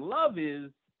Kevin Love is,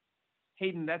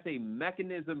 Hayden, that's a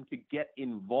mechanism to get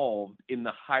involved in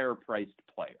the higher priced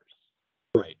players.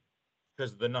 Right.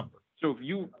 Because of the number. So if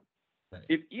you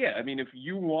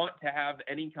want to have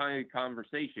any kind of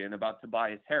conversation about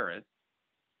Tobias Harris,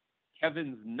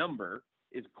 Kevin's number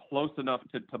is close enough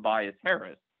to Tobias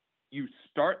Harris. You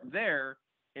start there,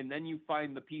 and then you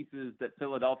find the pieces that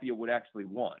Philadelphia would actually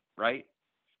want, right?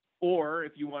 Or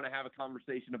if you want to have a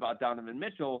conversation about Donovan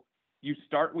Mitchell, you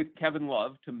start with Kevin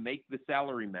Love to make the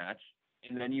salary match,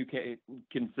 and then you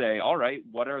can say, all right,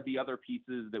 what are the other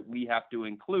pieces that we have to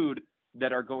include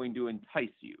that are going to entice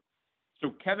you?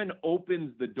 So Kevin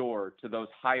opens the door to those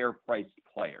higher priced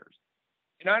players.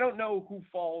 And I don't know who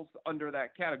falls under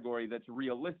that category that's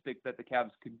realistic that the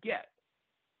Cavs could get.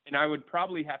 And I would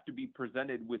probably have to be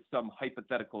presented with some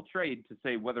hypothetical trade to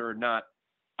say whether or not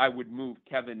I would move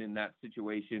Kevin in that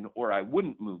situation or I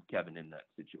wouldn't move Kevin in that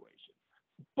situation.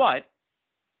 But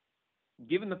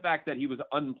given the fact that he was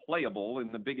unplayable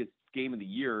in the biggest game of the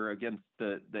year against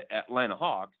the Atlanta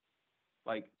Hawks,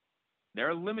 like, there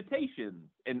are limitations.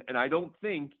 And I don't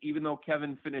think, even though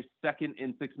Kevin finished second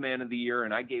in Sixth Man of the Year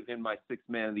and I gave him my Sixth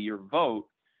Man of the Year vote,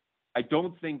 I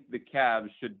don't think the Cavs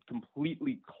should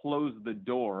completely close the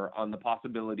door on the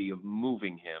possibility of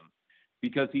moving him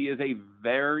because he is a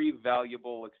very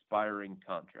valuable expiring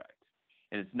contract.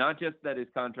 And it's not just that his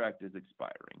contract is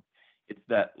expiring. It's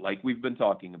that, like we've been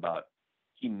talking about,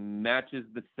 he matches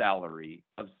the salary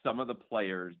of some of the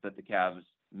players that the Cavs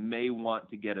may want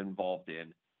to get involved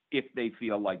in if they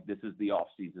feel like this is the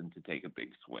offseason to take a big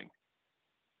swing.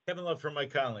 Kevin Love from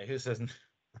Mike Conley. Who says?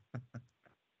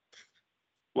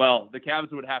 Well, the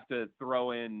Cavs would have to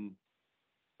throw in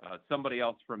somebody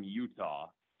else from Utah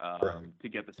to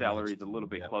get the salaries a little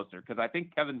bit closer, because I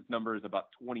think Kevin's number is about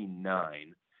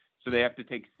 29, so they have to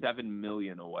take $7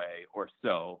 million away or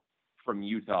so from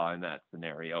Utah in that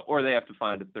scenario, or they have to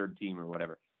find a third team or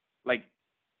whatever. Like,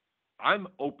 I'm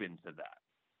open to that.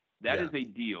 That is a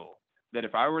deal that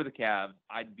if I were the Cavs,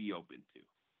 I'd be open to.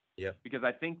 Yeah. Because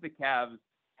I think the Cavs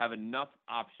have enough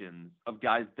options of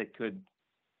guys that could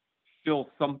fill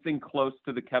something close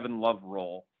to the Kevin Love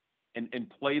role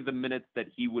and play the minutes that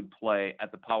he would play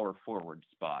at the power forward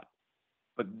spot.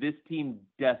 But this team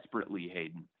desperately,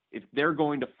 Hayden, if they're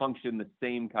going to function the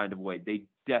same kind of way, they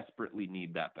desperately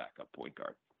need that backup point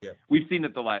guard. Yeah. We've seen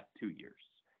it the last 2 years.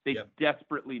 They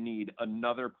desperately need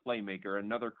another playmaker,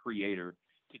 another creator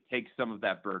to take some of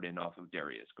that burden off of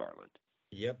Darius Garland.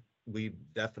 Yep. We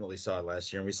definitely saw it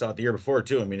last year, and we saw it the year before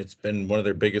too. I mean, it's been one of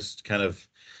their biggest kind of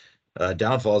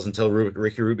downfalls until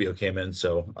Ricky Rubio came in.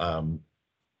 So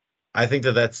I think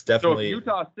that's definitely. So if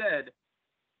Utah said,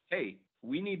 hey,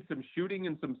 we need some shooting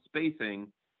and some spacing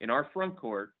in our front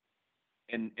court,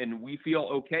 and we feel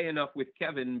okay enough with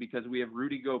Kevin because we have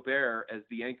Rudy Gobert as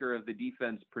the anchor of the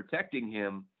defense protecting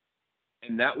him,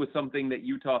 and that was something that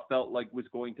Utah felt like was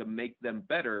going to make them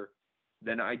better,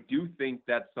 then I do think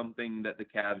that's something that the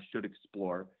Cavs should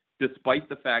explore. despite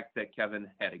the fact that Kevin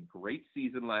had a great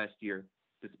season last year,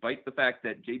 despite the fact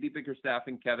that JB Bickerstaff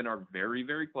and Kevin are very,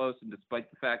 very close, and despite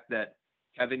the fact that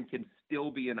Kevin can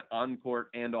still be an on-court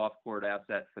and off-court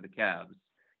asset for the Cavs,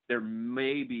 there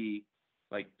may be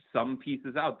like some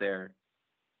pieces out there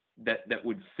that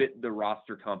would fit the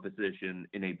roster composition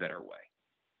in a better way.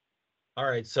 All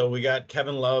right, so we got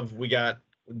Kevin Love, we got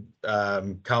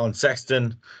Colin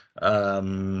Sexton.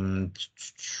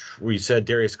 We said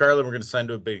Darius Garland, we're going to sign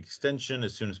to a big extension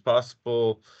as soon as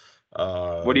possible.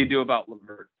 What do you do about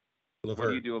LeVert? LeVert. What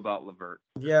do you do about LeVert?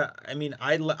 Yeah, I mean,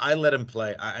 I let him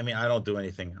play. I mean, I don't do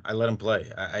anything. I let him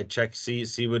play. I check, see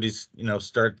what he's,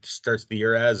 starts the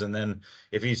year as, and then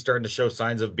if he's starting to show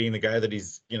signs of being the guy that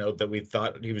he's, that we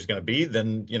thought he was going to be,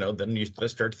 then you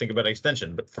start to think about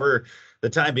extension. But for the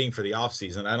time being, for the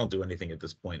offseason, I don't do anything at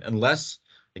this point, unless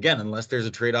there's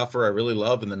a trade offer I really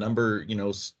love and the number,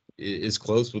 is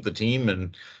close with the team,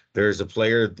 and there's a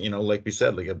player, like we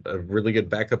said, like a really good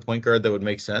backup point guard that would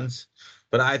make sense.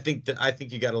 But I think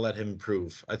you got to let him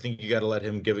improve. I think you got to let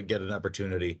him get an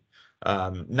opportunity.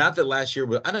 Not that last year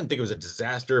I didn't think it was a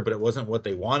disaster, but it wasn't what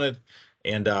they wanted.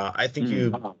 And I think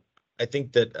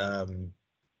that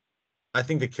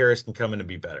Karras can come in and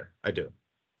be better. I do.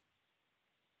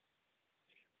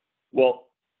 Well,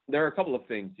 there are a couple of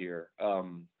things here.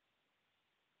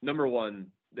 Number one,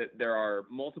 that there are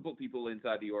multiple people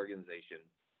inside the organization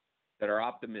that are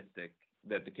optimistic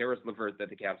that the Caris LeVert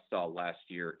that the Cavs saw last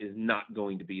year is not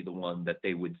going to be the one that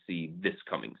they would see this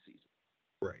coming season.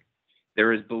 Right.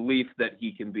 There is belief that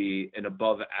he can be an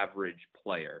above average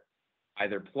player,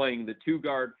 either playing the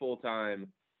 2-guard full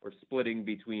time or splitting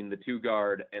between the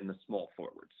 2-guard and the small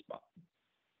forward spot.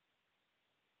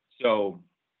 So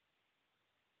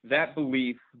that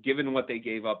belief, given what they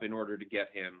gave up in order to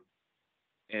get him,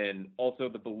 and also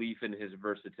the belief in his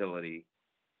versatility,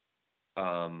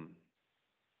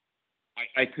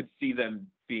 I could see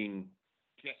them being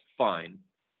just fine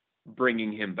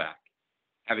bringing him back,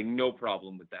 having no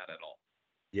problem with that at all.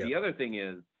 Yeah. The other thing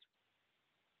is,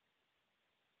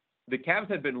 the Cavs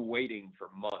had been waiting for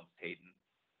months, Hayden,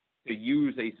 to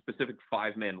use a specific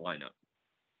 5-man lineup.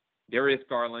 Darius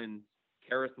Garland,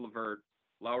 Caris LeVert,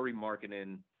 Lauri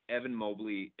Markkanen, Evan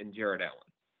Mobley, and Jared Allen.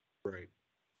 Right.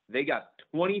 They got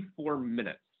 24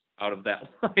 minutes out of that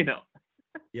lineup.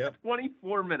 Yep.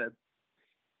 24 minutes.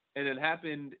 And it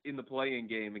happened in the play-in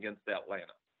game against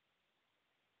Atlanta.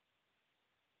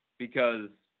 Because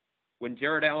when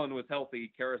Jared Allen was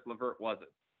healthy, Caris LeVert wasn't.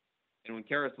 And when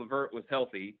Caris LeVert was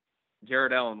healthy,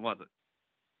 Jared Allen wasn't.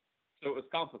 So it was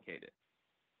complicated.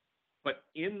 But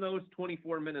in those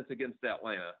 24 minutes against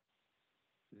Atlanta,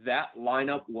 that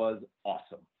lineup was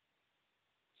awesome.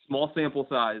 Small sample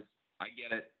size, I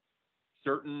get it.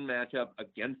 Certain matchup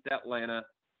against Atlanta,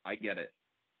 I get it.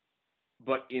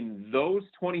 But in those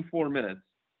 24 minutes,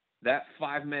 that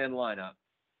 5-man lineup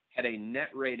had a net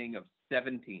rating of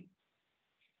 17.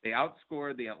 They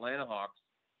outscored the Atlanta Hawks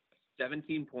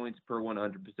 17 points per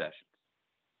 100 possessions.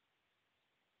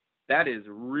 That is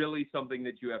really something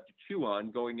that you have to chew on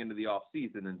going into the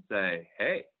offseason and say,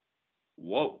 hey,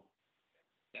 whoa,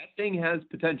 that thing has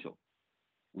potential.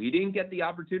 We didn't get the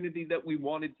opportunity that we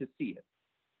wanted to see it.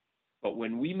 But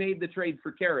when we made the trade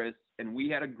for Caris and we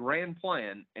had a grand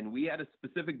plan and we had a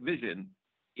specific vision,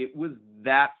 it was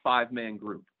that 5-man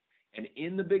group. And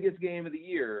in the biggest game of the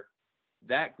year,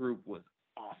 that group was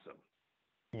awesome.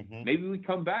 Mm-hmm. Maybe we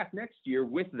come back next year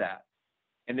with that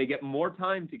and they get more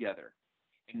time together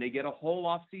and they get a whole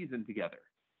off season together.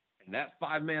 And that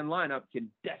 5-man lineup can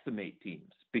decimate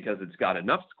teams because it's got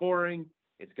enough scoring,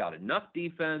 it's got enough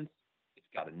defense, it's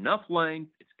got enough length,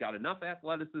 it's got enough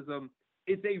athleticism.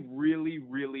 It's a really,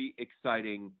 really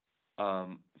exciting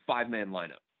 5-man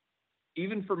lineup.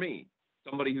 Even for me,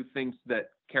 somebody who thinks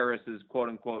that Caris is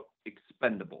quote-unquote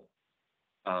expendable.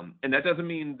 And that doesn't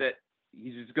mean that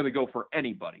he's just going to go for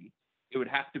anybody. It would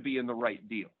have to be in the right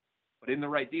deal. But in the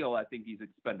right deal, I think he's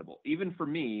expendable. Even for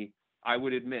me, I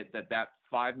would admit that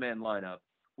 5-man lineup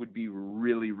would be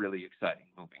really, really exciting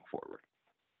moving forward.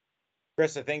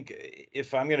 Chris, I think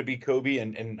if I'm going to be Kobe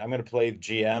and I'm going to play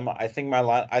GM, I think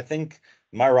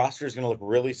my roster is going to look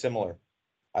really similar.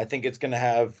 I think it's going to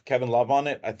have Kevin Love on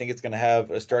it. I think it's going to have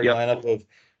a starting lineup of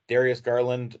Darius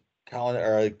Garland,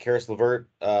 Caris LeVert,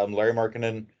 Larry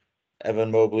Markkanen, Evan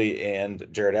Mobley, and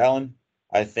Jared Allen.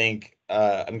 I think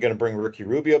I'm going to bring Ricky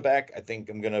Rubio back. I think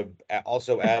I'm going to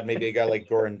also add maybe a guy like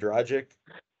Goran Dragic,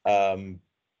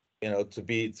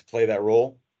 to play that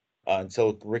role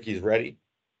until Ricky's ready.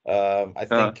 I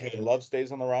think Kevin Love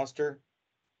stays on the roster.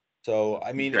 So,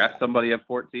 I mean, draft somebody at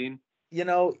 14.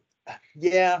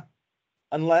 Yeah.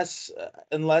 unless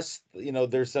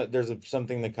there's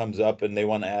something that comes up and they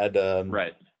want to add.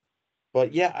 Right.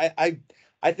 But yeah,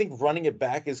 I think running it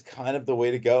back is kind of the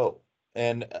way to go.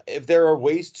 And if there are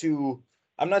ways to,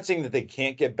 I'm not saying that they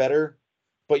can't get better,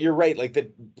 but you're right. Like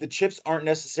the chips aren't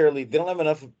necessarily, they don't have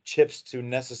enough chips to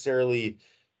necessarily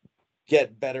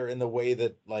get better in the way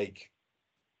that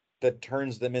that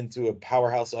turns them into a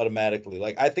powerhouse automatically.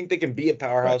 Like I think they can be a Right.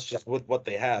 powerhouse just with what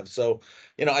they have. So,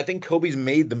 I think Kobe's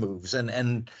made the moves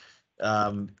and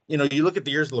you look at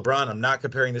the years of LeBron. I'm not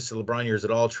comparing this to LeBron years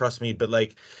at all, trust me, but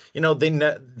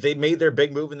they made their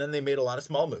big move and then they made a lot of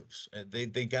small moves. And they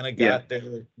kind of Yeah.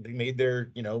 they made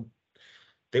their,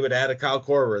 they would add a Kyle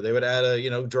Korver, they would add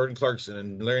a, Jordan Clarkson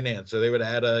and Larry Nance. So they would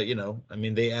add a, I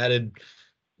mean, they added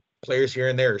players here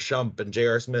and there, Shump and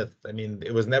J.R. Smith. I mean,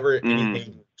 it was never Mm-hmm.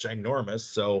 anything ginormous.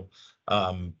 So,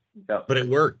 Yep. but it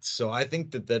worked. So I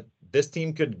think that this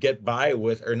team could get by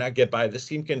with, or not get by. This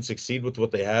team can succeed with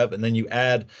what they have, and then you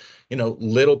add,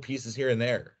 little pieces here and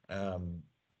there.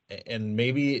 And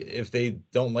maybe if they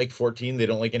don't like 14, they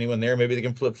don't like anyone there. Maybe they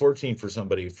can flip 14 for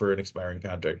somebody for an expiring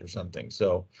contract or something.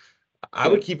 So I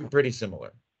would Yep. keep it pretty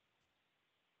similar.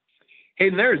 Hey,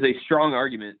 there's a strong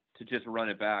argument to just run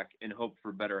it back and hope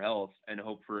for better health and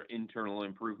hope for internal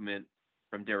improvement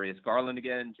from Darius Garland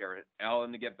again, Jarrett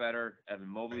Allen to get better, Evan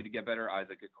Mobley to get better,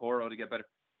 Isaac Okoro to get better,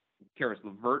 Karis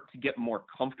LeVert to get more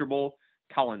comfortable.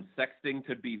 Colin Sexton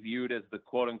could be viewed as the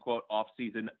quote-unquote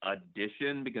offseason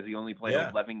addition because he only played Yeah.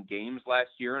 11 games last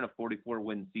year in a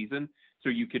 44-win season. So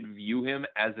you could view him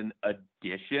as an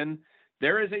addition.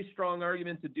 There is a strong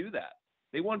argument to do that.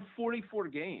 They won 44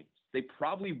 games. They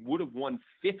probably would have won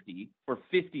 50 or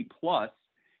 50 plus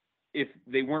if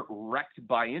they weren't wrecked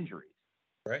by injuries.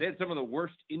 Right. They had some of the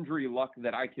worst injury luck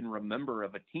that I can remember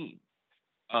of a team.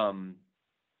 And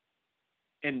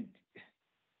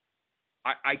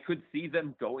I could see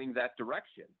them going that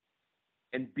direction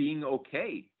and being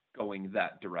okay going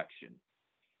that direction.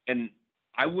 And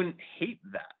I wouldn't hate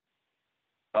that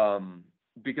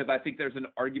because I think there's an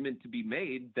argument to be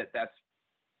made that's,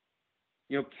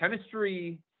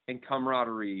 chemistry and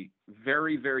camaraderie,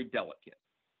 very, very delicate.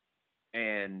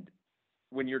 And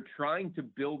when you're trying to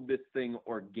build this thing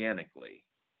organically,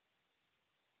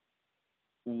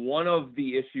 one of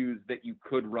the issues that you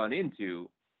could run into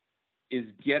is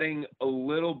getting a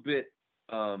little bit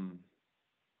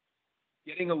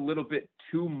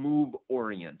too move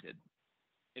oriented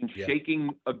and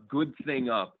shaking a good thing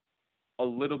up a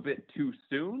little bit too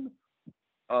soon.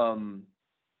 And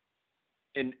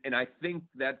I think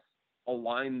that's a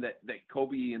line that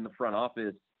Kobe in the front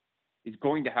office is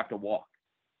going to have to walk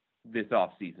this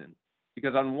offseason.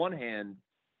 Because on one hand,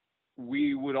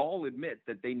 we would all admit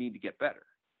that they need to get better.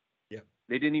 Yeah.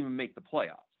 They didn't even make the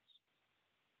playoffs.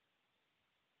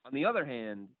 On the other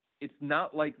hand, it's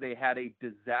not like they had a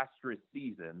disastrous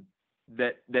season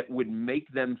that would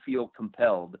make them feel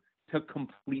compelled to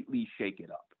completely shake it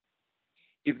up.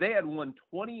 If they had won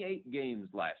 28 games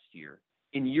last year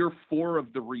in year 4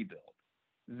 of the rebuild,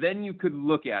 then you could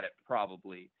look at it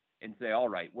probably and say, all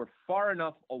right, we're far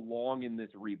enough along in this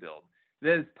rebuild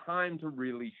that it's time to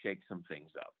really shake some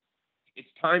things up. It's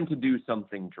time to do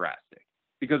something drastic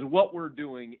because what we're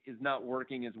doing is not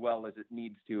working as well as it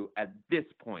needs to at this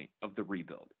point of the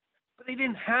rebuild. But they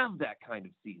didn't have that kind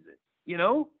of season,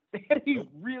 They had a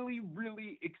really,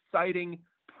 really exciting,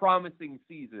 promising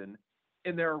season,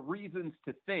 and there are reasons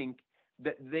to think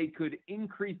that they could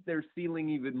increase their ceiling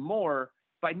even more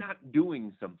by not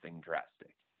doing something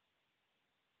drastic.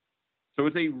 So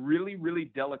it's a really, really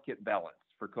delicate balance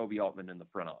for Kobe Altman in the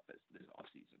front office this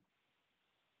offseason.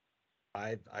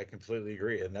 I completely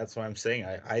agree. And that's why I'm saying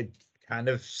I kind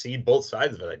of see both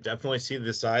sides of it. I definitely see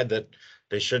the side that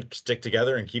they should stick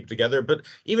together and keep together. But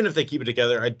even if they keep it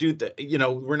together, I do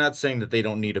we're not saying that they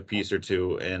don't need a piece or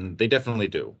two, and they definitely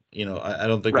do. I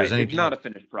don't think there's anything. It's not a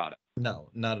finished product. No,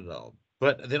 not at all.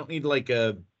 But they don't need like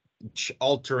a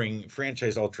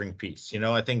franchise altering piece.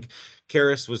 I think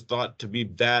Karras was thought to be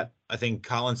that. I think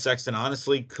Colin Sexton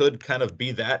honestly could kind of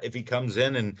be that if he comes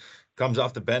in and comes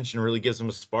off the bench and really gives them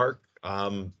a spark.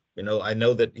 I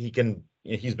know that he can.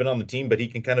 He's been on the team, but he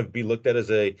can kind of be looked at as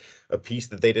a piece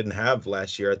that they didn't have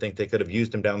last year. I think they could have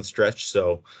used him down the stretch.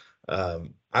 So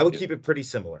I would keep it pretty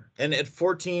similar. And at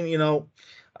 14,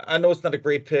 I know it's not a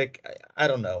great pick. I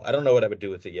don't know. I don't know what I would do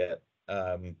with it yet.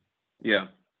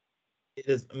 It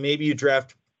is maybe you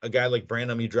draft a guy like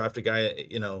Branham. You draft a guy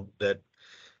that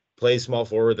plays small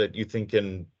forward that you think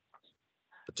can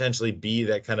potentially be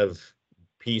that kind of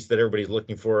piece that everybody's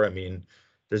looking for. I mean,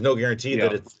 there's no guarantee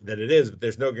that it is, but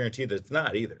there's no guarantee that it's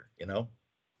not either,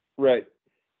 Right.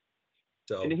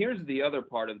 So, and here's the other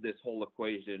part of this whole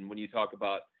equation when you talk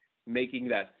about making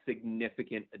that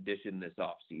significant addition this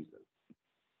offseason?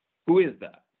 Who is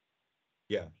that?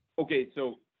 Yeah. Okay,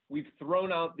 so we've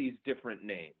thrown out these different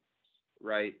names,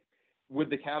 right? Would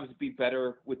the Cavs be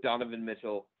better with Donovan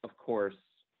Mitchell? Of course.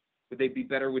 Would they be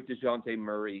better with DeJounte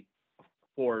Murray? Of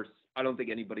course. I don't think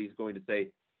anybody's going to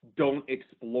say, don't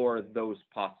explore those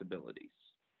possibilities.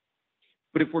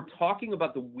 But if we're talking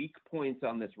about the weak points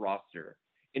on this roster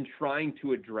and trying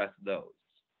to address those,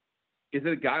 is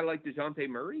it a guy like DeJounte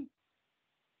Murray?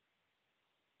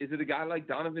 Is it a guy like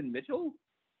Donovan Mitchell?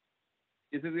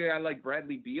 Is it a guy like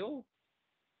Bradley Beal?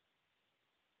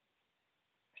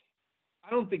 I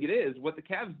don't think it is. What the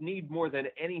Cavs need more than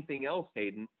anything else,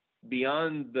 Hayden,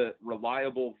 beyond the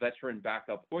reliable veteran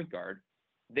backup point guard,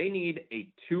 they need a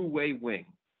two-way wing.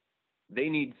 They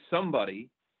need somebody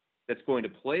that's going to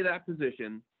play that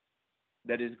position,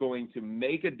 that is going to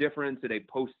make a difference in a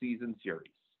postseason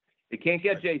series. It can't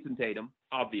get Jason Tatum,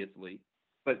 obviously,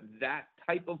 but that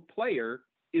type of player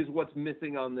is what's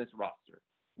missing on this roster.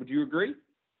 Would you agree?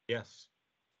 Yes.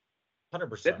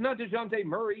 100%. That's not DeJounte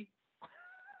Murray.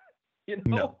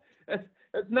 No.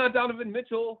 That's not Donovan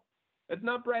Mitchell. That's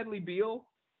not Bradley Beal.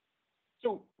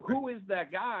 So who is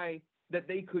that guy that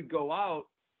they could go out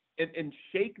and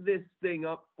shake this thing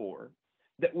up for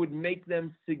that would make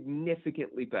them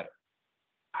significantly better?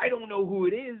 I don't know who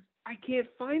it is. I can't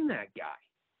find that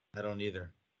guy. I don't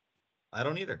either.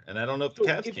 And I don't know if the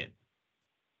Cavs can.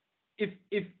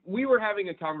 If we were having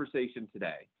a conversation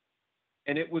today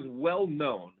and it was well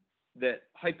known that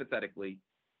hypothetically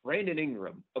Brandon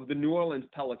Ingram of the New Orleans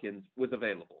Pelicans was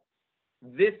available,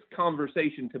 this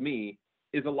conversation to me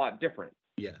is a lot different.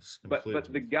 Yes. But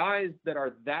the guys that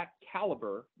are that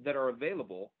caliber that are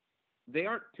available, they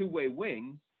aren't two-way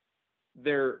wings.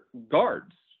 They're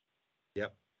guards.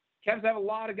 Yep. Cavs have a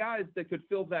lot of guys that could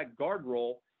fill that guard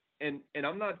role. And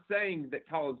I'm not saying that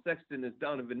Colin Sexton is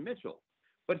Donovan Mitchell,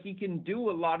 but he can do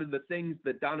a lot of the things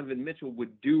that Donovan Mitchell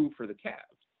would do for the Cavs.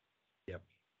 Yep.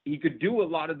 He could do a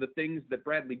lot of the things that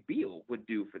Bradley Beal would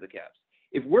do for the Cavs.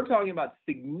 If we're talking about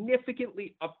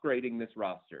significantly upgrading this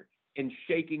roster and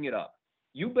shaking it up,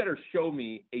 you better show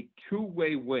me a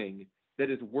two-way wing that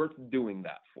is worth doing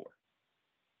that for.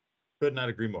 Could not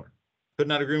agree more.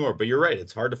 But you're right.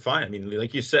 It's hard to find. I mean,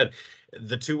 like you said,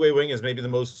 the two-way wing is maybe the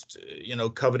most,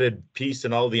 coveted piece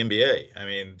in all of the NBA. I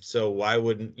mean, so why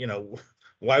would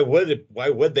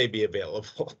they be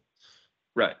available?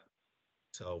 Right.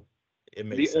 So it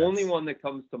makes sense. The only one that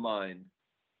comes to mind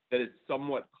that is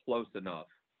somewhat close enough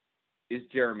is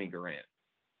Jeremy Grant.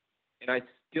 And I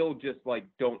still just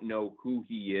don't know who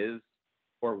he is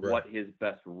or what his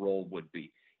best role would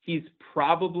be. He's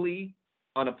probably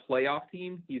on a playoff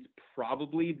team. He's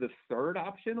probably the third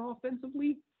option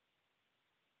offensively.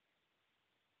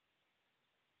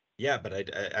 Yeah, but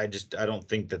I don't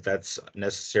think that that's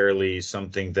necessarily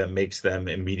something that makes them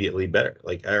immediately better.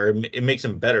 It makes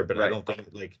them better, but right. I don't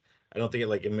think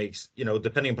it makes,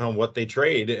 depending upon what they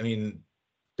trade. I mean,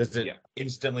 does it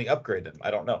instantly upgrade them?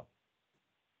 I don't know.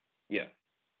 Yeah.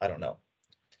 I don't know.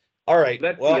 All right.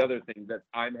 That's the other thing that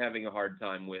I'm having a hard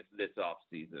time with this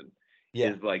offseason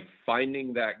is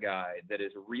finding that guy that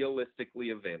is realistically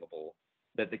available,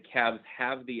 that the Cavs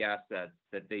have the assets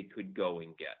that they could go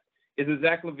and get. Is it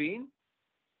Zach LaVine?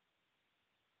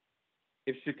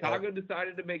 If Chicago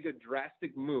decided to make a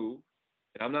drastic move,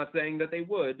 and I'm not saying that they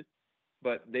would,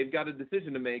 but they've got a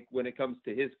decision to make when it comes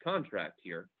to his contract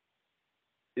here.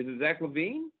 Is it Zach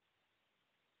LaVine?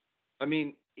 I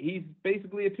mean, he's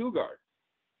basically a two-guard.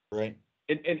 Right.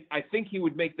 And I think he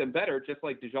would make them better, just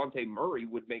like DeJounte Murray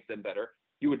would make them better.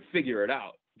 He would figure it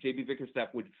out. J.B. Bickerstaff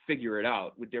would figure it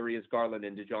out with Darius Garland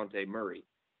and DeJounte Murray.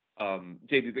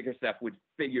 J.B. Bickerstaff would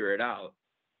figure it out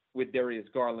with Darius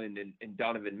Garland and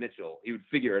Donovan Mitchell. He would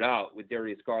figure it out with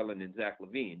Darius Garland and Zach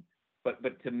LaVine.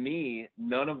 But to me,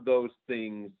 none of those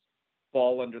things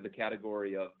fall under the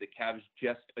category of the Cavs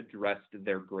just addressed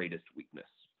their greatest weakness.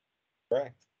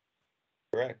 Correct.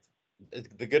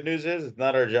 The good news is it's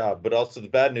not our job, but also the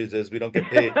bad news is we don't get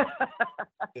paid.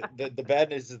 the bad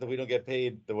news is that we don't get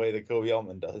paid the way that Kobe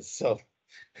Allman does. So,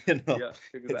 exactly.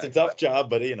 It's a tough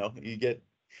job, but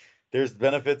there's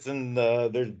benefits and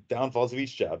there's downfalls of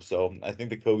each job. So I think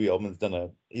that Kobe Allman's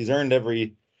he's earned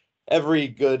every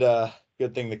good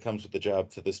thing that comes with the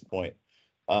job to this point.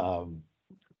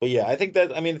 But yeah, I think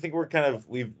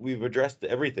we've addressed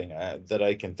everything that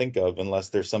I can think of, unless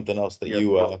there's something else that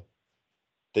you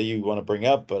want to bring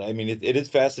up. But I mean, it is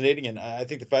fascinating, and I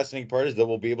think the fascinating part is that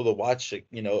we'll be able to watch it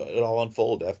all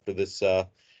unfold after this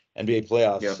NBA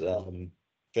playoffs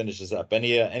finishes up.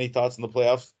 Any thoughts on the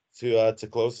playoffs to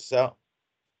close this out?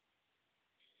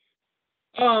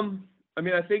 I I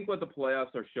mean, I think what the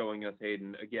playoffs are showing us,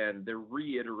 Hayden, again, they're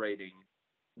reiterating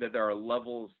that there are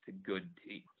levels to good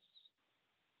teams.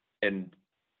 And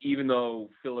even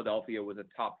though Philadelphia was a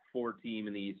top 4 team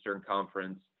in the Eastern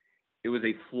Conference, it was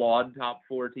a flawed top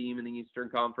 4 team in the Eastern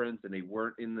Conference, and they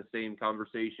weren't in the same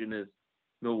conversation as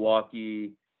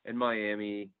Milwaukee and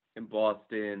Miami and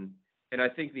Boston. And I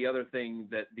think the other thing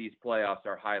that these playoffs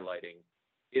are highlighting,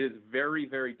 it is very,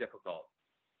 very difficult.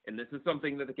 And this is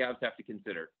something that the Cavs have to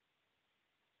consider.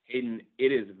 Hayden,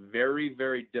 it is very,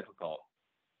 very difficult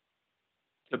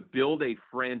to build a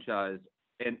franchise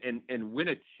and win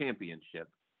a championship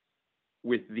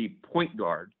with the point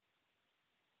guard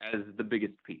as the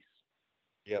biggest piece.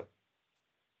 Yep.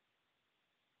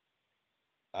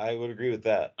 I would agree with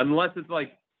that. Unless it's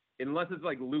like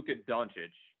Luka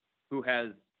Doncic, who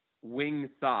has wing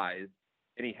size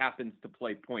and he happens to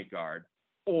play point guard,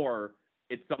 or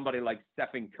it's somebody like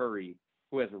Stephen Curry,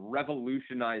 who has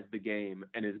revolutionized the game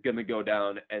and is going to go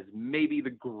down as maybe the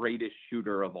greatest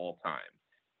shooter of all time.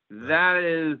 That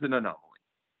is an anomaly.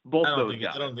 Both those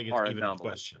guys I don't think it's are even anomalies. a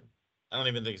question. I don't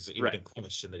even think it's even a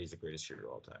question that he's the greatest shooter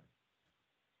of all time.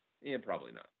 Yeah,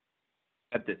 probably not.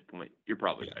 At this point, you're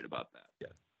probably right about that.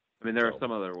 Yeah. I mean, there are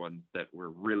some other ones that were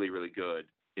really, really good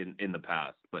in the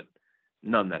past, but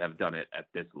none that have done it at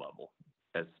this level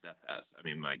as Steph has. I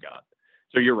mean, my God.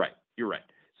 So you're right. You're right.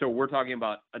 So we're talking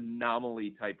about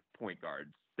anomaly type point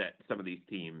guards that some of these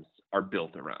teams are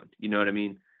built around. You know what I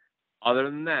mean? Other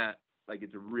than that, like,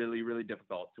 it's really, really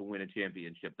difficult to win a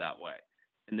championship that way.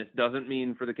 And this doesn't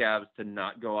mean for the Cavs to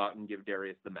not go out and give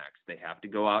Darius the max. They have to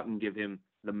go out and give him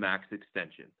the max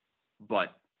extension.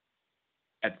 But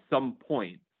at some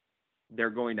point,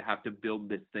 they're going to have to build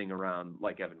this thing around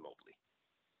like Evan Mobley.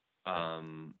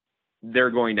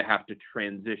 They're going to have to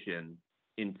transition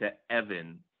into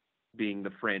Evan being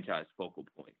the franchise focal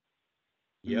point.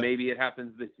 Yep. Maybe it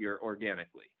happens this year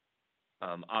organically.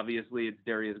 Obviously, it's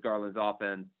Darius Garland's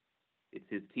offense. It's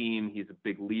his team. He's a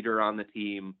big leader on the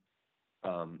team.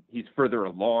 He's further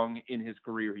along in his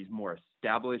career. He's more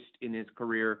established in his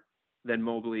career than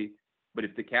Mobley. But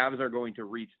if the Cavs are going to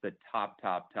reach the top,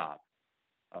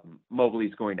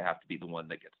 Mobley's going to have to be the one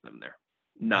that gets them there,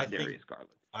 not Darius Garland.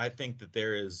 I think that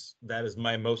that is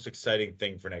my most exciting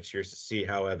thing for next year, is to see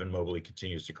how Evan Mobley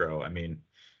continues to grow. I mean,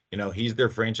 he's their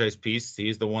franchise piece.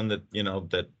 He's the one that,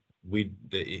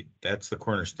 that's the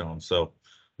cornerstone. So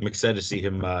I'm excited to see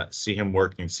him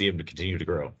work and see him to continue to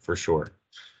grow for sure.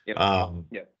 Yep.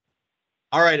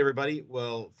 All right, everybody.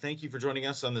 Well, thank you for joining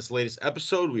us on this latest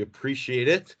episode. We appreciate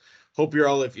it. Hope you're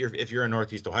all, if you're in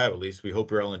Northeast Ohio, at least, we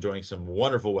hope you're all enjoying some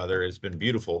wonderful weather. It's been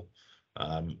beautiful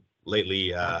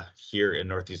lately here in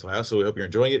Northeast Ohio. So we hope you're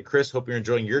enjoying it. Chris, hope you're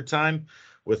enjoying your time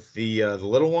with the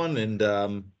little one.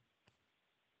 And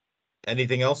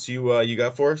anything else you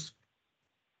got for us?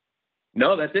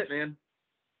 No, that's it, man.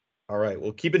 All right.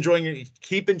 Well, keep enjoying him.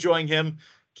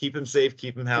 Keep him safe.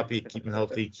 Keep him happy. Keep him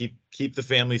healthy. Keep the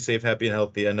family safe, happy, and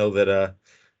healthy. I know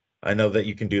that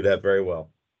you can do that very well.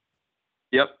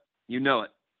 Yep. You know it.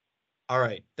 All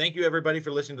right. Thank you, everybody,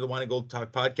 for listening to the Wine and Gold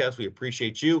Talk podcast. We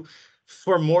appreciate you.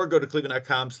 For more, go to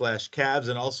cleveland.com/Cavs,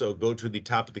 and also go to the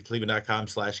top of the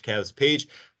cleveland.com/Cavs page.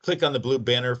 Click on the blue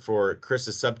banner for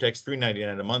Chris's subtext,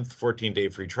 $3.99 a month, 14-day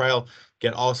free trial.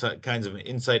 Get all kinds of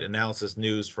insight, analysis,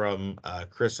 news from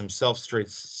Chris himself,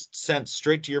 sent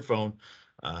straight to your phone.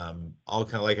 All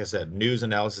kind of, like I said, news,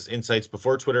 analysis, insights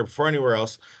before Twitter, before anywhere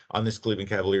else on this Cleveland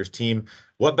Cavaliers team.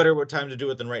 What better time to do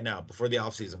it than right now, before the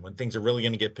offseason, when things are really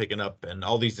going to get picking up and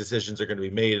all these decisions are going to be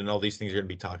made and all these things are going to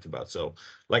be talked about. So,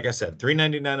 like I said,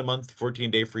 $3.99 a month,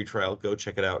 14-day free trial. Go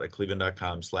check it out at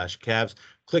cleveland.com/Cavs.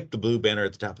 Click the blue banner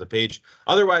at the top of the page.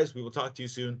 Otherwise, we will talk to you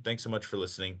soon. Thanks so much for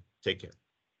listening. Take care.